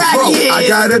 I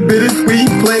got a bittersweet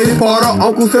plan. Part of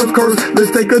Uncle Sam's curse.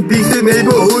 Let's take a decent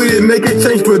neighborhood and make a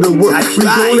change for the world. We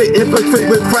gonna infiltrate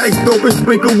with crack, dope, and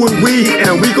sprinkle with weed,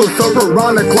 and we gon' serve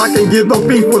around the clock and give the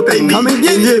beef what they need. Come and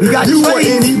get it. You or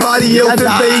anybody else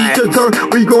that pays your turn,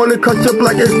 we gonna cut your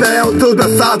blackest down to the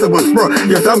size of a spur.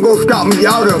 Yes, I'm gonna scout me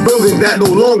out of a building that no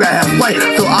longer has light,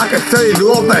 so I can save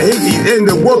all the Hades in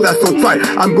the world that's so trite.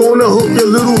 I'm gonna hook your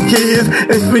little kids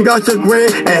and swing out your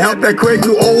grand and help that crazy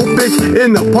old bitch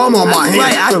in the palm of my hand.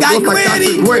 I got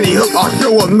Granny hook, I'll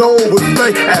show her no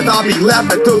respect as I be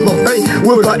laughing to the face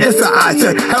with a SI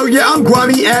check. Hell yeah, I'm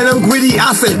grimy and I'm gritty.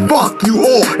 I say fuck you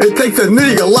all. It takes a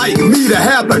nigga like me to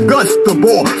have the guts to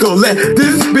ball. So let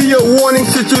this be a warning.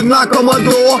 Shit, you knock on my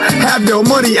door. Have your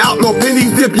money out, no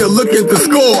pennies if you're looking to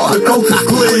score. The coast is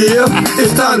clear.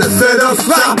 It's time to set up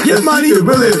shop. Get money. It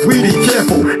really is really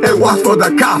careful and watch for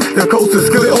the cops. The coast is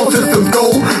clear. All systems go.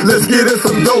 Let's get in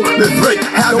some dope. Let's break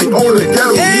havoc on the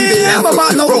ghetto. Yeah,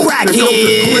 about no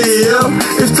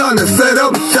crackheads. It's time to set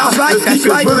up shop. Let's keep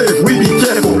it real as we be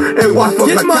careful and watch for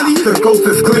the cops. The coast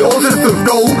is clear. All systems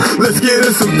go. Let's get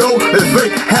in some dough. Let's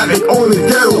break havoc on the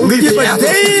ghetto. Leave the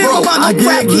assholes, bro. I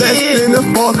get less than a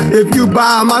fuck if you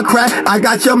buy my crack. I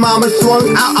got your mama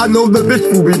strung out. I know the bitch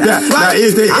will be that. Now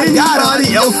is there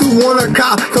anybody else who wanna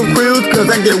cop some krills? Cause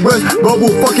I get west. Bubble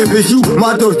fucking bitch, you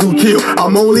my dogs do kill.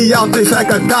 I'm only out this like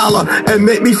 $1 and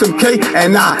make me some cake.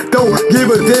 And I don't give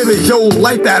a damn it's your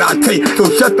life that I take. So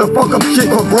shut the fuck up, shit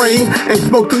my brain and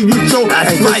smoke till you choke.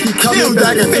 And like coming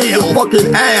back and say your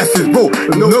fucking ass is broke.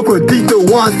 No credito,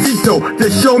 Juancito.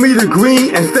 Just show me the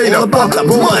green and stay the fuck up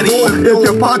money. If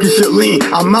your pocket should lean,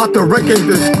 I'm out to wrecking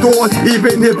the store.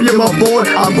 Even if you're my boy,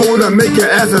 I'm gonna make your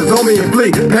ass a zombie and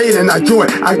flee. Pain and I joy.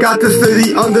 I got the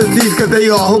city under siege cause they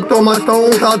are hooked on my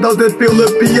stones. How does it feel to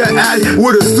be an addict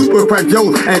with a super crack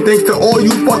Jones? And thanks to all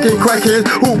you fucking crackheads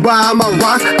who buy my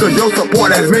rocks, cause your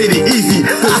support has made it easy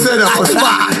to set up a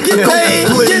spot. Get paid,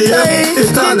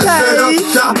 it's time to set up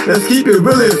shop. Let's keep it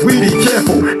real as we be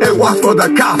careful and watch for the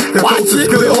cops. The coast is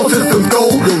clear, all systems go.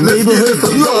 Let's get in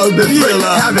some love. Let's break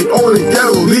havoc on the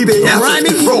ghetto. Leave the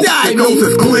assholes broke. The coast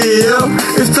is clear.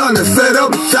 It's time to set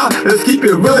up shop. Let's keep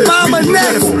it real as we be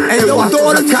careful and watch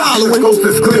for the cops. The coast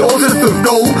is clear, all systems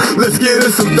go. Let's get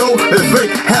in some dough. Let's break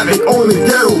havoc on the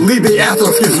ghetto. Leave the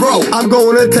assholes get rolled. I'm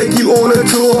gonna take you on a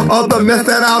tour of the mess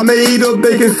that I made of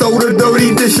baking soda,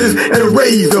 dirty dishes, and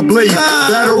razor blades.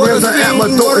 That'll raise at my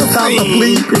door. It's time to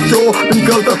flee for sure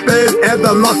because the feds and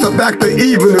the locks are back to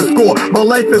even the score. My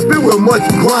life is filled with much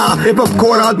crime. If I'm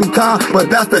caught, I'll do time, but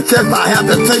that's the chance I have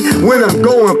to take when I'm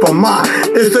going for mine.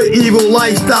 It's an evil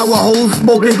lifestyle where hoes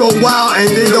smoking go wild and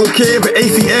they don't care for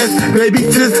ACS. Baby,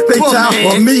 just they child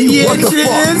for me. What the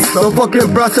fuck? The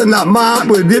fucking brush are not mine,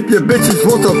 but if your bitches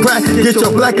want to crack, get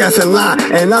your black ass in line.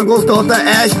 And I'm gonna start the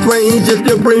ash strange if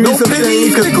you bring me some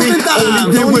change. Cause we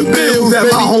only deal with bills at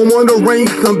my home on the range.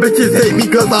 Some bitches hate me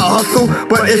cause I hustle,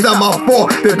 but it's not my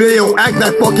fault that they don't act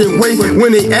that fucking way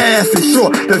when they ass is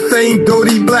short. The same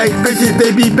dirty black bitches,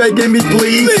 they be begging me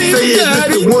please. Say it,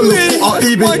 Mr. Wonderful, I'll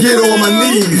even get on my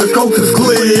knees. The coast is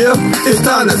clear. clear. It's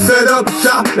time to set up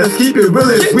shop. Let's keep it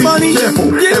real as we be careful.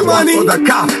 And watch for the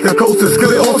cops. The coast is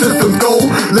clear. All systems go.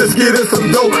 Let's get in some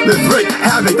dough. Let's break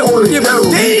havoc on the ghetto.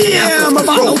 Damn,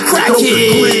 about no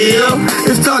crackhead.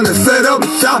 It's time to set up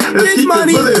shop. Let's keep it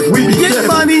real as we be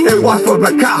careful. And watch for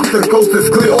the cops. The coast is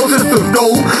clear. All systems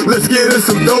go. Let's get in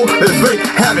some dough. Let's break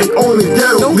havoc on the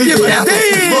ghetto. Don't give a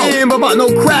damn about no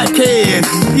crackheads.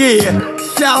 Yeah.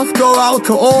 Shouts go out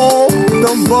to all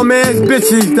them bum ass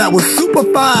bitches that was super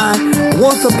fine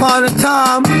once upon a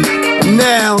time.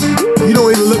 Now you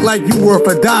don't even look like you worth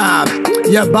a dime.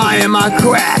 You're buying my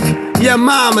crack. Your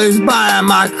mama is buying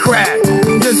my crack.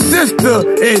 Your sister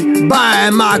is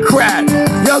buying my crack.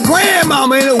 Your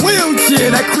grandmama in a wheelchair,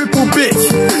 that crippled bitch,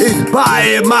 is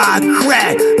buying my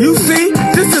crack. You see,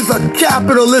 this is a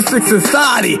capitalistic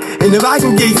society. And if I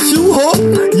can get you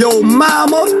hooked, your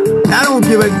mama, I don't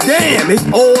give a damn. It's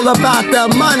all about the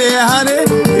money, honey.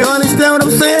 You understand what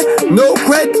I'm saying? No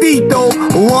credito,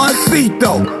 one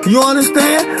cito. You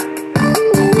understand?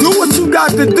 Do what you got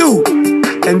to do.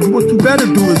 And what you better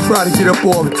do is try to get up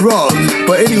off drugs.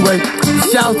 But anyway,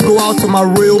 shouts go out to my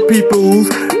real peoples.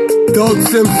 Doug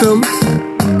Simpson,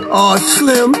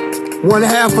 Slim, one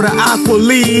half of the Aqua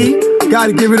League.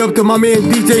 Gotta give it up to my man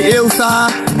DJ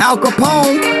Illside, Al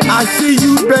Capone. I see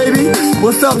you, baby.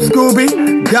 What's up,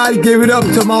 Scooby? Gotta give it up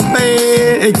to my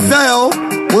man Excel.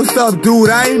 What's up, dude?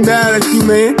 I ain't mad at you,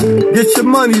 man. Get your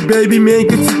money, baby, man.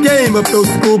 Get your game up, though,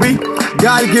 Scooby.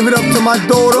 Gotta give it up to my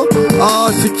daughter,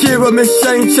 Shakira, Miss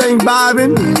Shane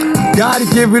Bobin. Gotta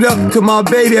give it up to my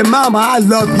baby mama. I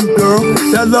love you, girl.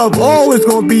 That love always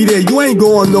gonna be there. You ain't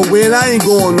going nowhere, and I ain't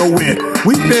going nowhere.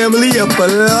 We family up for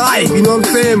life, you know what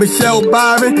I'm saying? Michelle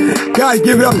Bobin. Gotta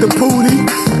give it up to Pootie.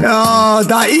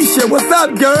 Daisha, what's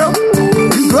up, girl?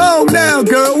 You grown now,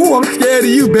 girl. Ooh, I'm scared of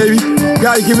you, baby.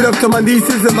 Gotta give it up to my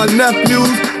nieces and my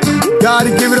nephews. Gotta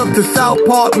give it up to South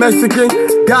Park Mexican.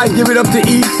 Gotta give it up to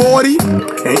E40.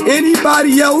 And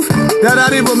anybody else that I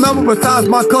didn't remember besides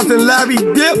my cousin Larry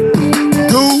Dip.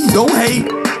 Dude, don't hate.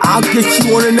 I'll get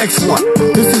you on the next one.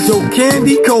 This is your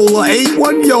Candy Cola,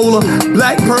 8-1 Yola,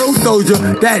 Black Pearl Soldier,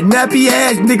 that nappy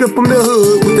ass nigga from the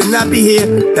hood with the nappy hair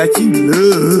that you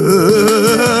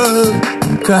love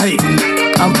to hate.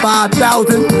 I'm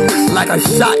 5,000 like a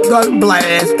shotgun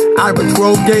blast out of a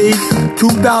 12 gauge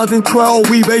 2012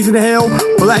 We Raising Hell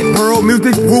Black Pearl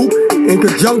Music Group in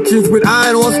conjunctions with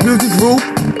Iron Horse Music Group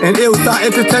and Illside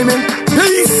Entertainment.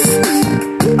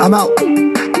 Peace! I'm out.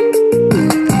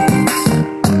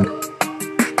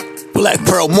 Black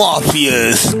Pearl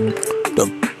Mafias,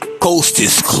 the coast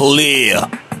is clear.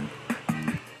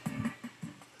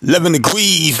 11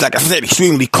 degrees, like I said,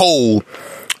 extremely cold.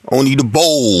 Only the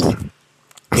bold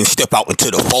can step out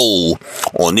into the fold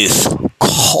on this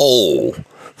cold,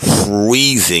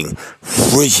 freezing,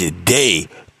 frigid day.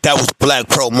 That was Black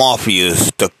Pearl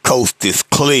Mafias, The Coast is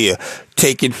Clear,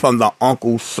 taken from the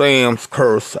Uncle Sam's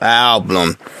Curse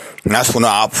album. And that's one of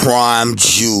our prime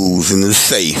jewels in the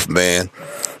safe, man.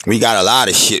 We got a lot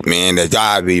of shit, man, that y'all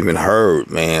haven't even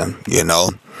heard, man, you know.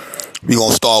 We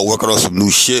gonna start working on some new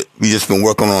shit. We just been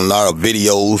working on a lot of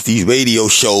videos, these radio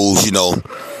shows, you know.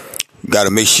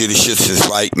 Gotta make sure the shit is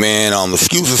right, man.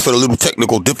 Excuses for the little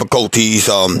technical difficulties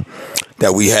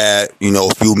that we had, you know,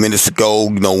 a few minutes ago.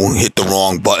 You know, hit the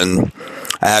wrong button.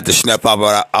 I had to snap out,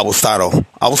 but I was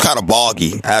kind of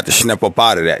boggy. I had to snap up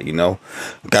out of that, you know.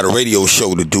 Got a radio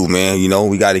show to do, man. You know,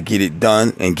 we got to get it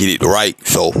done and get it right.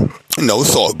 So, you know,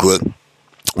 it's all good.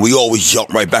 We always jump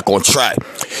right back on track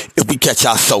if we catch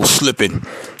ourselves slipping.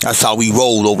 That's how we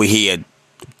roll over here at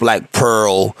Black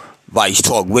Pearl Vice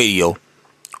Talk Radio.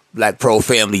 Black Pearl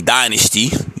Family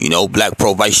Dynasty, you know, Black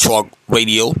Pearl Vice Talk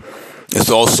Radio is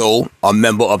also a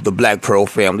member of the Black Pearl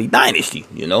Family Dynasty,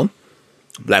 you know.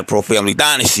 Black Pearl Family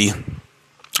Dynasty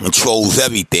controls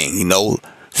everything, you know.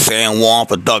 San Juan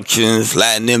Productions,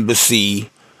 Latin Embassy,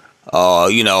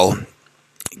 you know,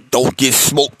 Don't Get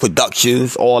Smoke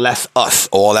Productions, all that's us,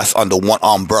 all that's under one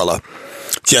umbrella.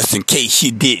 Just in case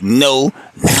you didn't know,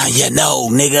 now you know,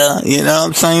 nigga, you know what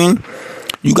I'm saying?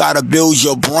 You gotta build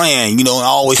your brand, you know, and I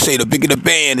always say the bigger the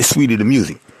band, the sweeter the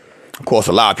music. Of course,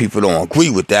 a lot of people don't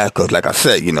agree with that, because like I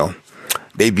said, you know,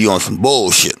 they be on some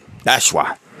bullshit. That's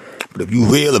why. But if you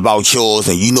real about yours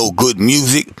and you know good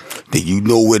music, then you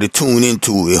know where to tune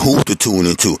into and who to tune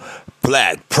into.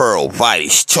 Black Pearl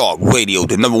Vice Talk Radio,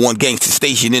 the #1 gangster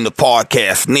station in the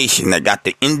podcast nation that got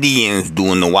the Indians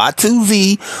doing the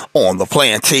Y2Z on the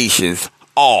plantations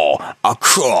all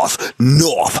across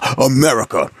North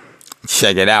America.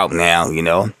 Check it out now, you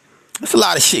know. There's a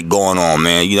lot of shit going on,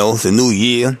 man. You know, it's a new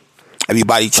year.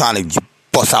 Everybody trying to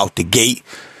bust out the gate.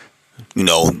 You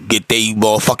know, get their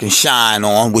motherfucking shine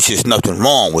on, which is nothing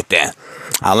wrong with that.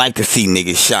 I like to see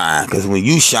niggas shine, because when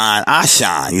you shine, I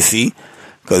shine, you see?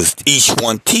 Because each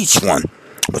one teach one.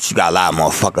 But you got a lot of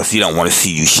motherfuckers, you don't want to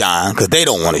see you shine, because they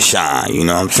don't want to shine, you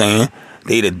know what I'm saying?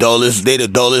 They the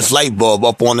dullest light bulb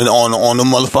up on the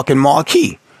motherfucking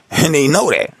marquee. And they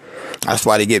know that. That's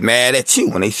why they get mad at you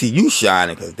when they see you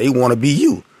shining, because they want to be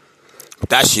you. But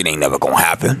that shit ain't never gonna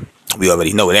happen. We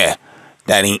already know that.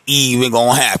 That ain't even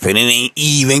gonna happen. It ain't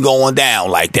even going down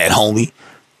like that, homie.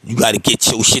 You gotta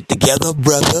get your shit together,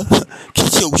 brother.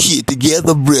 Get your shit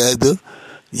together, brother.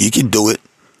 You can do it.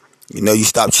 You know, you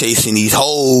stop chasing these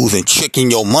hoes and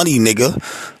tricking your money, nigga,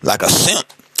 like a simp.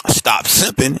 Stop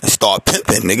simping and start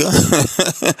pimping, nigga.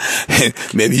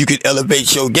 Maybe you could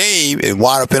elevate your game and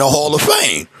wind up in a Hall of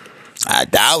Fame. I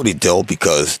doubt it, though,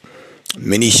 because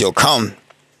many shall come,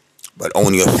 but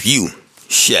only a few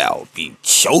shall be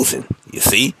chosen. You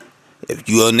see? If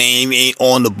your name ain't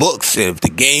on the books, and if the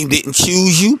game didn't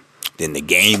choose you, then the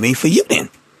game ain't for you then.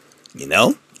 You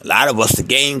know? A lot of us, the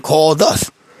game called us.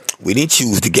 We didn't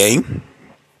choose the game.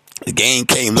 The game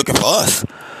came looking for us.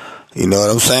 You know what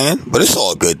I'm saying? But it's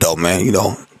all good though, man. You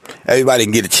know, everybody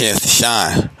can get a chance to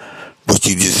shine. But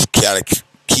you just gotta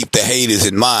keep the haters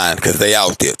in mind, because they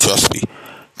out there. Trust me.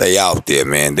 They out there,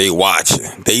 man. They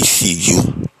watching. They see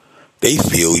you. They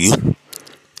feel you.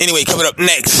 Anyway, coming up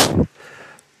next,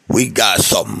 we got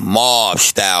some mob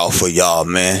style for y'all,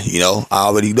 man. You know, I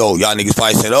already know. Y'all niggas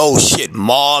probably said, oh shit,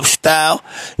 mob style?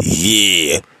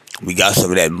 Yeah. We got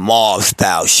some of that mob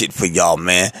style shit for y'all,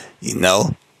 man. You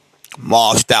know?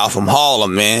 Mob style from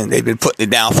Harlem, man. They've been putting it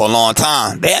down for a long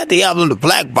time. They had the album The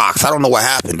Black Box. I don't know what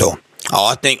happened, though. Oh,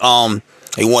 I think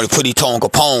they wanted Pretty Tone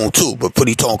Capone, too. But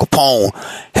Pretty Tone Capone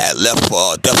had left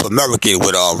for Deaf American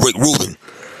with Rick Rubin.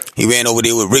 He ran over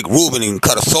there with Rick Rubin and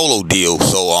cut a solo deal.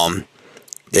 So,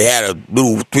 they had a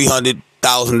little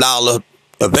 $300,000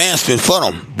 advancement for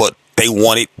them. But they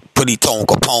wanted Pretty Tone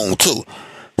Capone, too.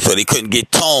 So they couldn't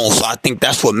get Tone. So I think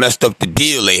that's what messed up the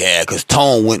deal they had. Because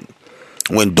Tone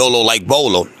went Dolo like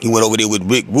Bolo. He went over there with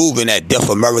Rick Rubin at Deaf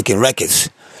American Records.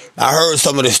 I heard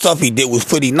some of the stuff he did was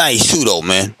pretty nice too, though,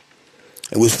 man.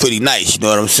 It was pretty nice, you know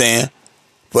what I'm saying?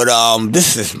 But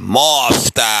this is mob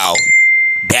style,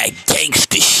 that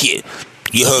gangster shit.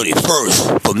 You heard it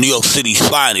first from New York City's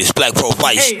finest, Black Pearl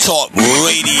Vice Talk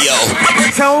Radio.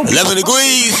 11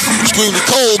 degrees, scream the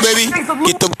cold, baby.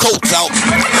 Get them coats out.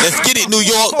 Let's get it, New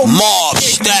York, mob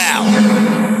style.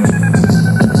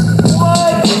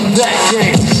 That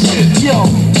gangsta shit, yo.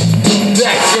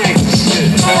 That gangsta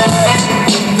shit.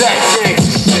 That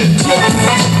gangsta shit, yo.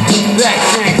 That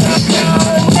gangsta shit.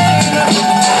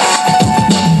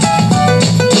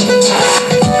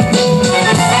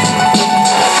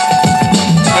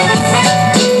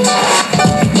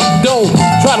 Don't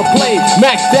try to play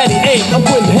Max Daddy 8. I'm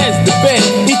putting heads to bed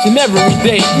each and every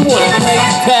day. You wanna play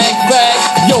tag bag?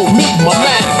 Yo, meet my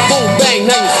man. Boom bang,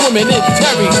 now you're swimming in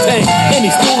Terry's tank. Any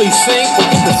stoolie sing,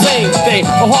 it's the same thing.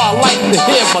 Oh, I like to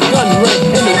hear my gun ring.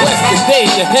 In the West, the day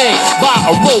to hang by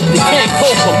a rope. You can't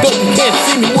cope, I'm dope. You can't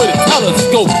see me with a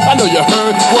telescope. I know you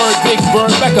heard word, Big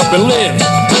Bird, back up and live.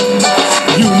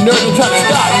 You nerd don't try to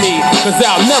stop me, cause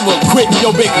I'll never quit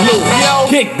your Big Lou. Yo,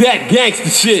 kick that gangster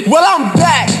shit. Well, I'm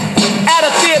back at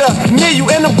a theater near you,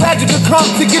 and I'm glad you could come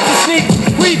to get the sneak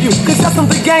preview. Cause yes, I'm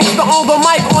the gangster on the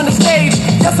mic on the stage.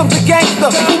 Yes, I'm the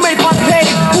gangster who made my page.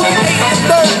 Who the 8th and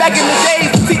 3rd back in the days.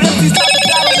 See MC's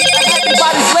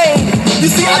everybody's laid. You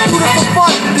see, I do this for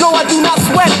fun. No, I do not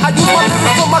sweat. I use my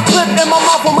lyrics for my clip and my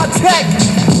mouth for my tech.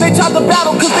 They tried to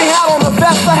battle cause they had on the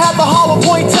vest. I had the hollow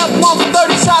point Teflon with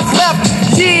 30 shots left.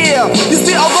 Yeah, you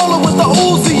see, I'm rolling with the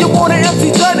Uzi. You want an empty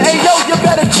gun? Hey, yo, you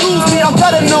better choose me. I'm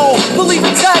better known. Believe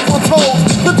the tags on toes.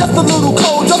 But just a little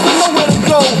cold, just to know where to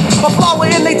go. A flower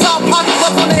in they top pocket,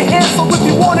 left on their hands. So if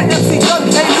you want an empty gun,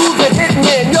 hey, lose a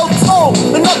hitman. Yo, Tone,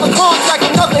 another contract,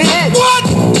 another hit. What?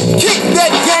 Kick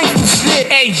that gangster shit.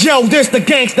 Hey, yo, this the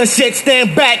gangster shit.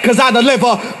 Stand back, cause I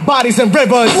deliver bodies and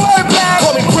rivers. Word back.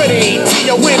 Call me Pretty,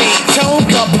 T-O-N-E, Tone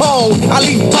Capone. I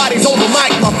leave bodies on the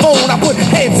microphone. I put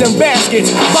heads in baskets,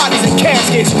 bodies in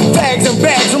caskets, bags and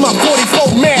bags with my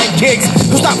 44 mad kicks.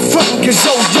 So stop frontin', cause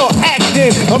yo, you're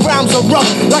acting. My rhymes are rough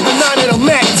like a 9 in a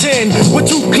Mac 10. With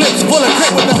 2 clips full of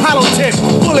grip with the hollow tip.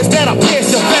 Bullets that I pierce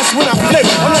your vest when I flip.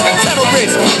 I'm like a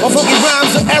terrorist. My funky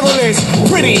rhymes are errorless.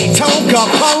 Pretty Tone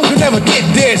Capone could never get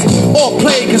this. Or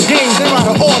play cause games they're out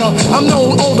of order. I'm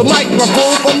known on the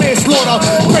microphone for manslaughter.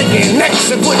 Breaking necks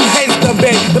and putting heads to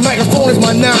bed. The microphone is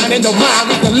my 9 and the rhyme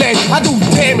is the lead. I do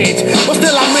damage, but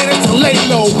still I manage to lay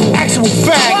low. Actual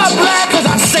fact, cause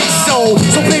I say so.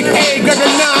 So Big A, grab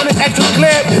your 9 and extra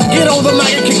clip. Get on the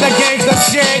mic and kick that gangsta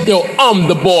shit. Yo, I'm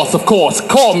the boss, of course.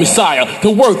 Call me sire.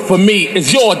 To work for me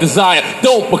is your desire.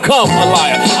 Don't become a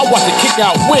liar. I watch it kick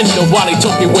out windows while they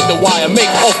choke me with the wire. Make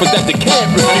offers that they can't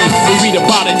refuse. We read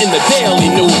about it in the Daily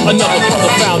News. Another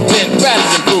brother found dead, fatter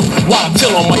than proof. While I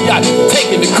chill on my yacht,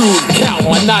 taking the cruise. Count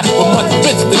my knot with much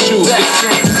bitch to choose.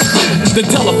 The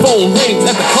telephone rings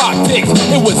and the clock ticks.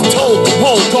 It was Tone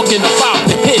Capone talking about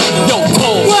the hit. Yo,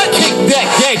 Tone, what? Kick that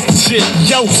gangsta shit.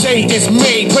 Yo, say it's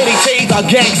me. Pretty shades are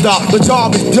gangsta. The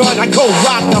job is done. I go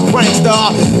rock the prankster.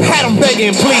 Had him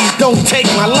begging, please don't take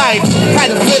my life.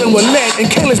 Had to fill him with lead and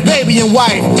kill his baby and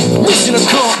wife. Mission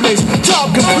accomplished.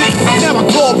 Job complete. Now I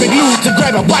call Big Lou to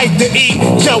grab a bite to eat.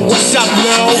 Yo, what's up,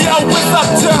 Lil? Yo, what's up,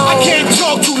 Joe? I can't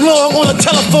talk too long on the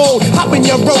telephone. Hop in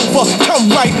your Rover. Come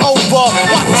right over.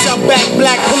 Watch your back.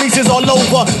 Black police is all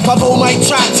over. Pablo might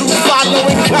try to follow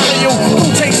and color you.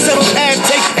 Who takes 7th Ave,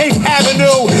 take 8th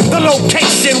Avenue. The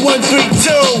location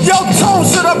 132. Yo, Tone,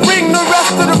 should I bring the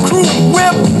rest of the crew?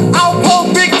 Whip, I'll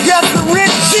pull Big Jess and Rich.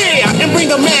 Yeah, and bring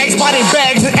the mags, body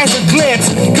bags, and extra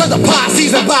clips. Cause the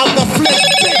posse's about to flip.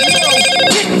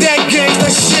 Kick that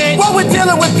gangsta shit. While we're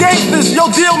dealing with gangsters, yo,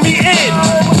 deal me in.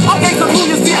 I'm gangsta who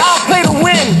you see, I'll play to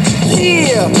win.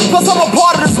 Yeah, plus I'm a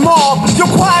part of this mob.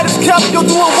 You're quiet as kept, you're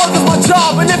doing work is my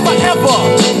job. And if I ever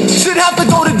should have to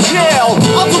go to jail,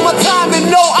 I'll do my time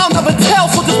and no, I'll never tell,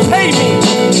 so just pay me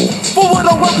for what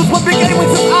I work, cause when Big A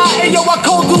went to I, yo, I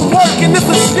go do work, and it's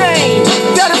a shame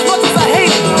that as much as I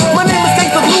hate it, my name is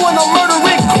Gangsta Blue and I'm Murder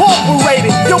Incorporated.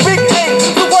 Yo, Big A,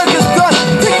 the work is done.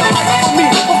 Take the mic from me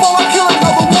before I kill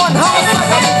another one. Homicide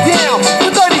got me down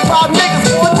with 35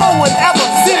 niggas, but no one ever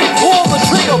seen me pull the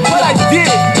trigger, but I did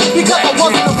it. Because I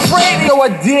wasn't afraid, yo,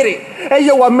 I did it. Hey,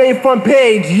 yo, I made front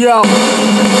page, yo.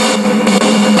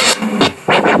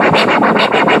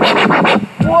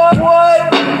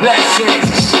 What? That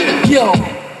gangsta shit. Yo,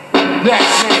 that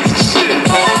gangsta shit.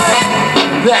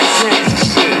 That gangsta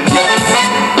shit.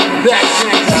 That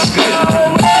gangsta shit.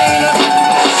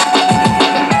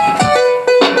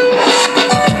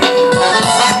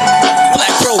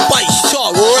 Black Pro Vice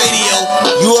Talk Radio.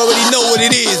 You already know what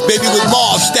it is, baby, with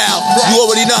Mob Style. You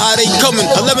already know how they coming.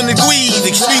 11 degrees,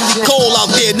 extremely cold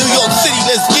out there. New York City,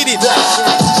 let's get it.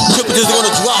 Temperatures are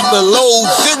gonna drop below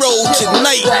 0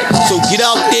 tonight. So get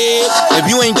out there. If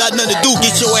you ain't got nothing to do,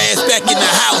 get your ass back in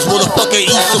the house, motherfucker.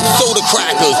 Eat some soda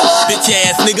crackers, bitch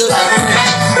ass nigga.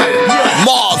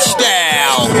 Mob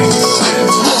Style.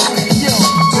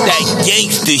 That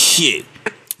gangster shit.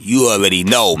 You already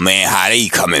know, man, how they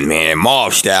coming, man.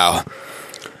 Mob Style.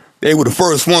 They were the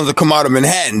first ones to come out of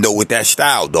Manhattan, though, with that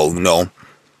style, though, you know.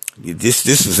 This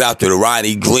was after the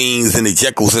Ronnie Greens and the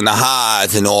Jekylls and the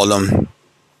Hydes and all them.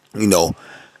 You know,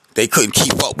 they couldn't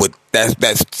keep up with that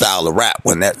style of rap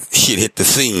when that shit hit the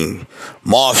scene.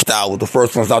 Mob Style was the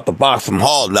first ones out the box from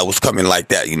Harlem that was coming like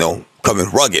that, you know, coming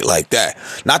rugged like that.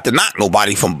 Not to knock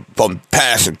nobody from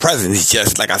past and present. It's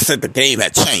just, like I said, the game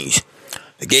had changed.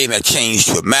 The game had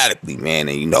changed dramatically, man,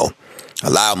 and, you know, a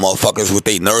lot of motherfuckers with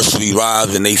their nursery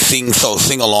rhymes and they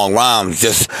sing-along rhymes,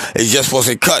 it just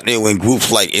wasn't cutting it when groups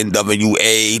like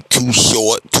NWA, Too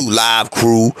Short, Too Live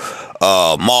Crew,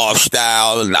 Mob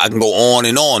Style, and I can go on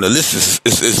and on. The list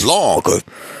is long, cause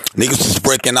niggas is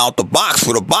breaking out the box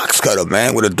with a box cutter,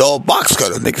 man, with a dull box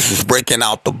cutter. Niggas is breaking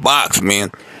out the box, man.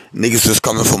 Niggas is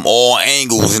coming from all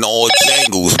angles and all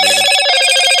jangles, man.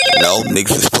 You know,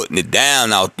 niggas is putting it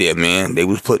down out there, man. They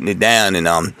was putting it down, and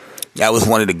that was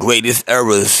one of the greatest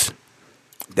eras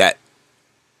that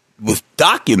was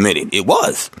documented. It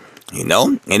was, you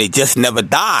know, and it just never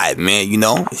died, man, you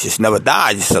know. It just never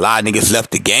died. Just a lot of niggas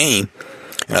left the game,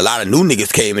 and a lot of new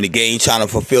niggas came in the game trying to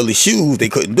fulfill the shoes. They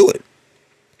couldn't do it,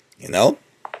 you know.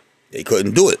 They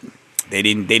couldn't do it. They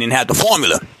didn't have the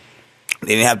formula.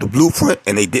 They didn't have the blueprint,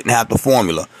 and they didn't have the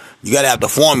formula. You got to have the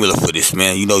formula for this,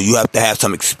 man. You know, you have to have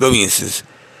some experiences.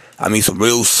 I mean, some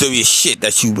real serious shit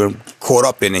that you've been caught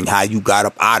up in and how you got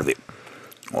up out of it.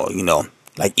 Or, you know,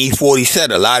 like E40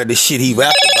 said, a lot of the shit he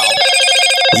rapped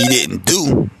about, he didn't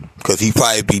do. Because he'd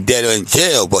probably be dead or in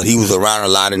jail. But he was around a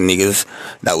lot of niggas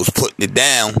that was putting it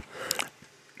down.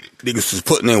 Niggas was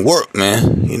putting in work,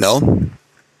 man. You know?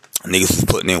 Niggas was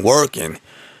putting in work, and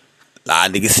a lot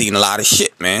of niggas seen a lot of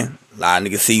shit, man. A lot of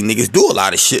niggas see niggas do a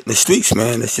lot of shit in the streets,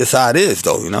 man. That's just how it is,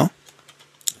 though, you know?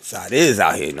 That's how it is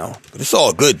out here, you know? But it's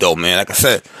all good, though, man. Like I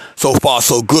said, so far,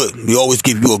 so good. We always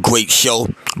give you a great show,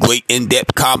 great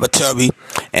in-depth commentary,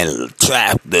 and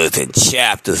chapters and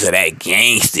chapters of that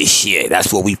gangster shit.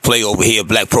 That's what we play over here at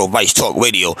Black Pro Vice Talk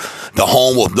Radio, the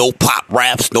home of no pop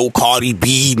raps, no Cardi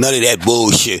B, none of that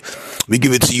bullshit. We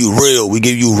give it to you real. We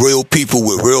give you real people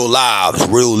with real lives,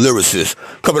 real lyricists.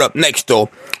 Coming up next, though,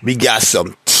 we got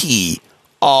some T.I.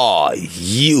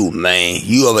 TRU, man.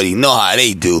 You already know how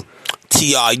they do.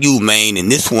 TRU, man,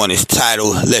 and this one is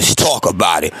titled Let's Talk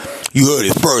About It. You heard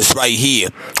it first right here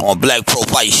on Black Pearl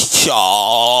Vice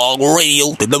Talk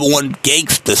Radio, the #1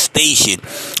 gangster station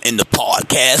in the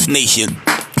podcast nation.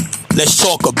 Let's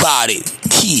talk about it.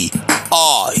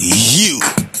 TRU.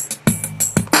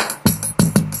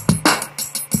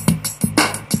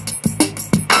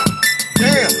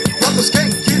 Damn, brothers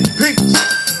can't get peaks.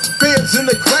 Feds in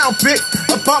the crown pick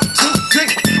about 2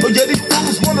 dicks. Oh yeah, these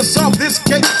fools wanna solve this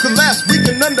case. Cause last week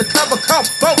an undercover cop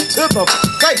spoke to the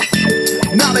face.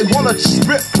 Now they wanna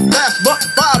strip. Last month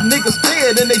 5 niggas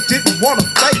dead and they didn't wanna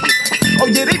fake it. Oh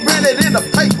yeah, they ran it in the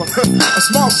paper. A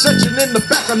small section in the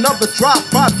back, another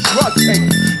drive-by drug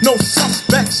case. No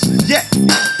suspects yet.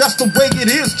 That's the way it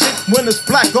is, chick, when it's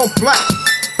black on black.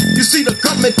 You see, the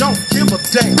government don't give a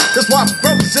damn. That's why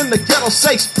brothers in the ghetto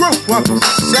say screw what I'm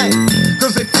saying.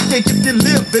 Cause they think if you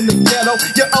live in the ghetto,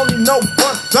 you only know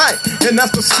one thing, and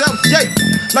that's the self-gate.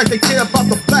 Like they care about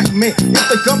the black man. If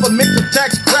the government could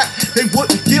tax crack, they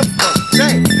wouldn't give a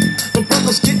damn. The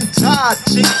brothers getting tired,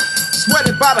 G.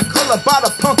 Sweated by the color, by the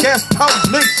punk-ass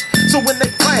police. So when they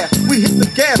flash, we hit the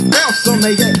gas, bounce on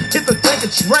their head. Hit the tank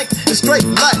and drink, and straight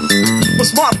black. But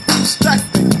smart food stack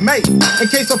they made. In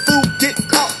case a fool get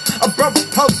caught, a brother's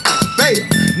supposed to bail.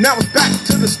 Now it's back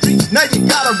to the streets. Now you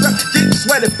gotta rep, getting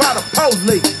sweated by the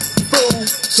police. Fool,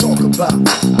 talk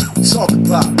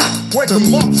about, break them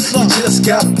up, son. You just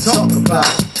gotta talk about,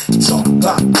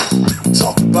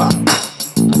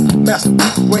 Master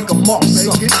people break them off,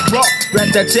 make it rough.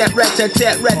 Rat-tat-tat,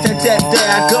 rat-tat-tat, rat-tat-tat. There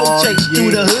I go, chase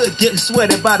through the hood, getting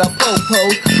sweated by the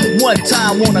po-pos. One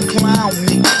time wanna clown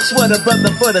me, sweat a brother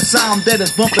for the sound that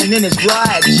is bumping in his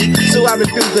ride, G. So I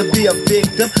refuse to be a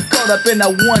victim, caught up in a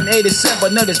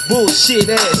 187 of this bullshit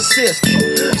ass system.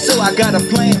 So I got a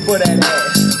plan for that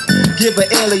ass. Give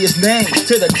an alias name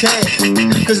to the task.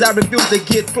 Cause I refuse to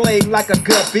get played like a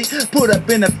guppy. Put up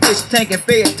in a fish tank and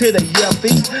fed to the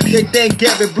yuppies. They think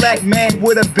every black man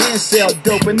would have been sell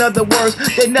dope. In other words,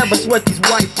 they never sweat these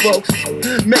white folks.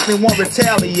 Make me want to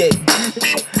retaliate.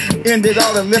 Ended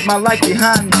all and left my life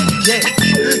behind me. Yeah.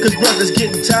 Cause brothers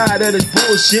getting tired of this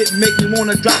bullshit. Make me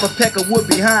wanna drop a peck of wood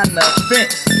behind the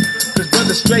fence. Cause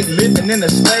brothers straight living in a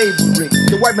slavery.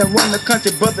 The white man run the country,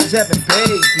 brothers having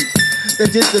babies. There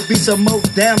just to be some more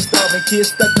damn starving kids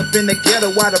stuck up in the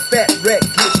ghetto while the fat rat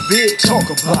gets big. Talk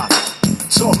about it.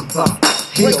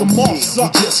 Break them off, son.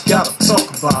 You just gotta talk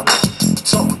about it.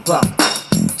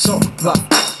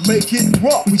 Make it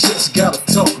rock. We just gotta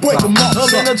talk about it. Break them off,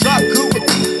 I'm in a drop coupe.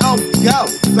 I'm out.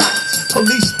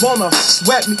 Police wanna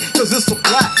sweat me cause it's a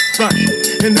black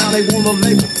thing. And now they wanna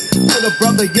label put a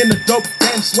brother in the dope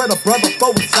game. Sweat a brother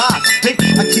for his eyes.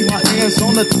 I keep my hands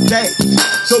on the dash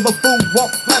so the fool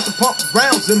won't flash and pump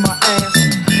rounds in my ass.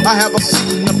 I have a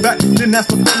seat in the back. Then ask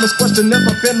the famous question,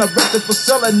 never been arrested for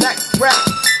selling that crap.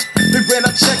 They ran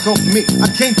a check on me. I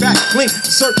came back clean,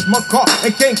 searched my car,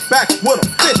 and came back with a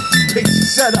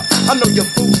 50-piece setup. I know your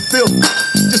fools feel me.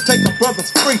 Just take my brothers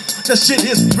free. That shit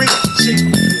is real, G.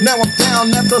 Now I'm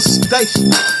down at the station.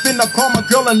 Finna call my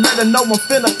girl and let her know I'm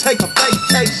finna take a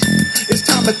vacation. It's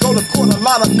time to go to court. A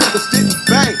lot of niggas didn't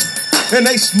bang. And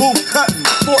they smooth cutting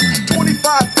for 25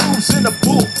 fools in the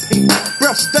bullpen.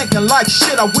 Breath stinking like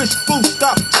shit. I wish fools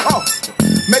stopped talking.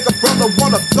 Make a brother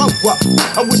wanna throw up.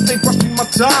 I wish they brushed me my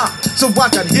time so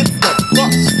I could hit the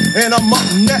bus. And I'm up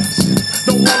next.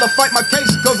 Don't wanna fight my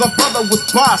case cause a brother was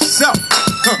by himself.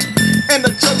 And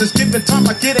the judge is giving time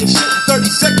like it ain't shit. 30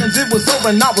 seconds it was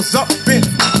over and I was up in.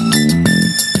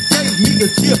 Gave me a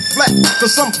year flat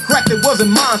for some crack that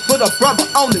wasn't mine. Put a brother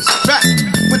on his back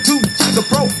with 2 years of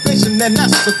probation and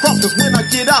that's the cross. Cause when I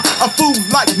get out, a fool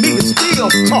like me is still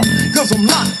talk. Cause I'm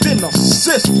locked in the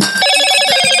system.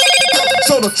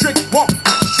 So the trick won't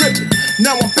be tripping.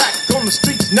 Now I'm back on the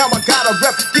streets. Now I got a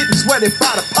rep getting sweated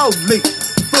by the police.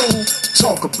 Fool,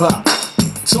 talk about it.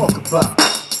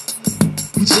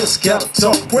 We just gotta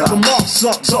talk about it. Break them off,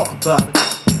 son. Talk about it.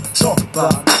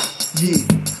 Yeah,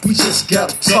 we just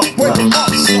gotta talk about it.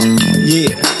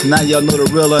 Yeah, now y'all know the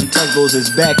real Untouchables is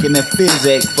back in that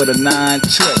physics for the 9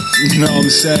 track. You know what I'm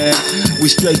saying? We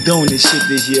straight doing this shit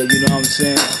this year, you know what I'm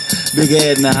saying? Big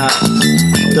Ed in the house,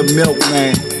 the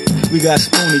Milkman. We got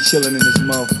Spoonie chillin' in this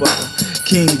motherfucker.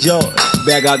 King George,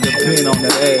 back out the pen on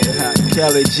that ass.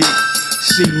 Kelly G,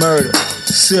 C Murder,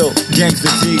 Silk,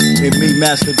 Gangsta G, and me,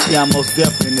 Master P. I'm most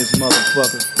definitely in this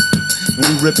motherfucker. And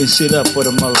we ripping shit up for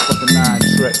the motherfucking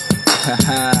 9 track.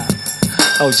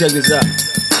 Oh, check this out.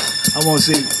 I wanna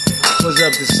see what's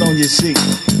up to Sonya C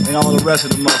and all the rest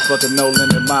of the motherfucking No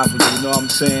Limit Mafia, you know what I'm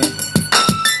saying?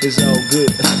 It's all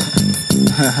good.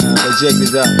 But check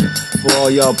this out. For all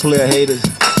y'all player haters,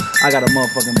 I got a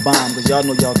motherfucking bomb, cause y'all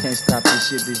know y'all can't stop this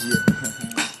shit this year.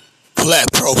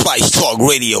 Black Pearl Vice Talk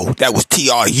Radio. That was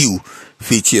TRU.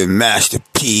 Featuring Master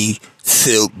P,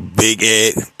 Silk, Big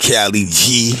Ed, Cali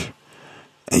G.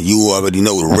 And you already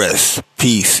know the rest.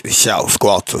 Peace and shouts go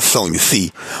out to Sonya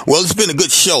C. Well, it's been a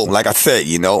good show. Like I said,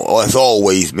 you know, as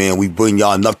always, man, we bring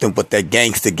y'all nothing but that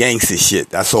gangster shit.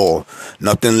 That's all.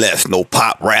 Nothing less. No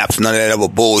pop raps, none of that other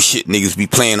bullshit niggas be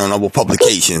playing on our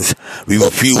publications. We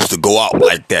refuse to go out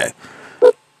like that.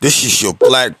 This is your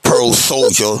Black Pearl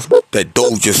Soldier, that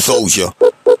Doja Soldier.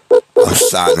 I'm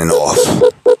signing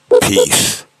off.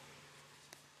 Peace.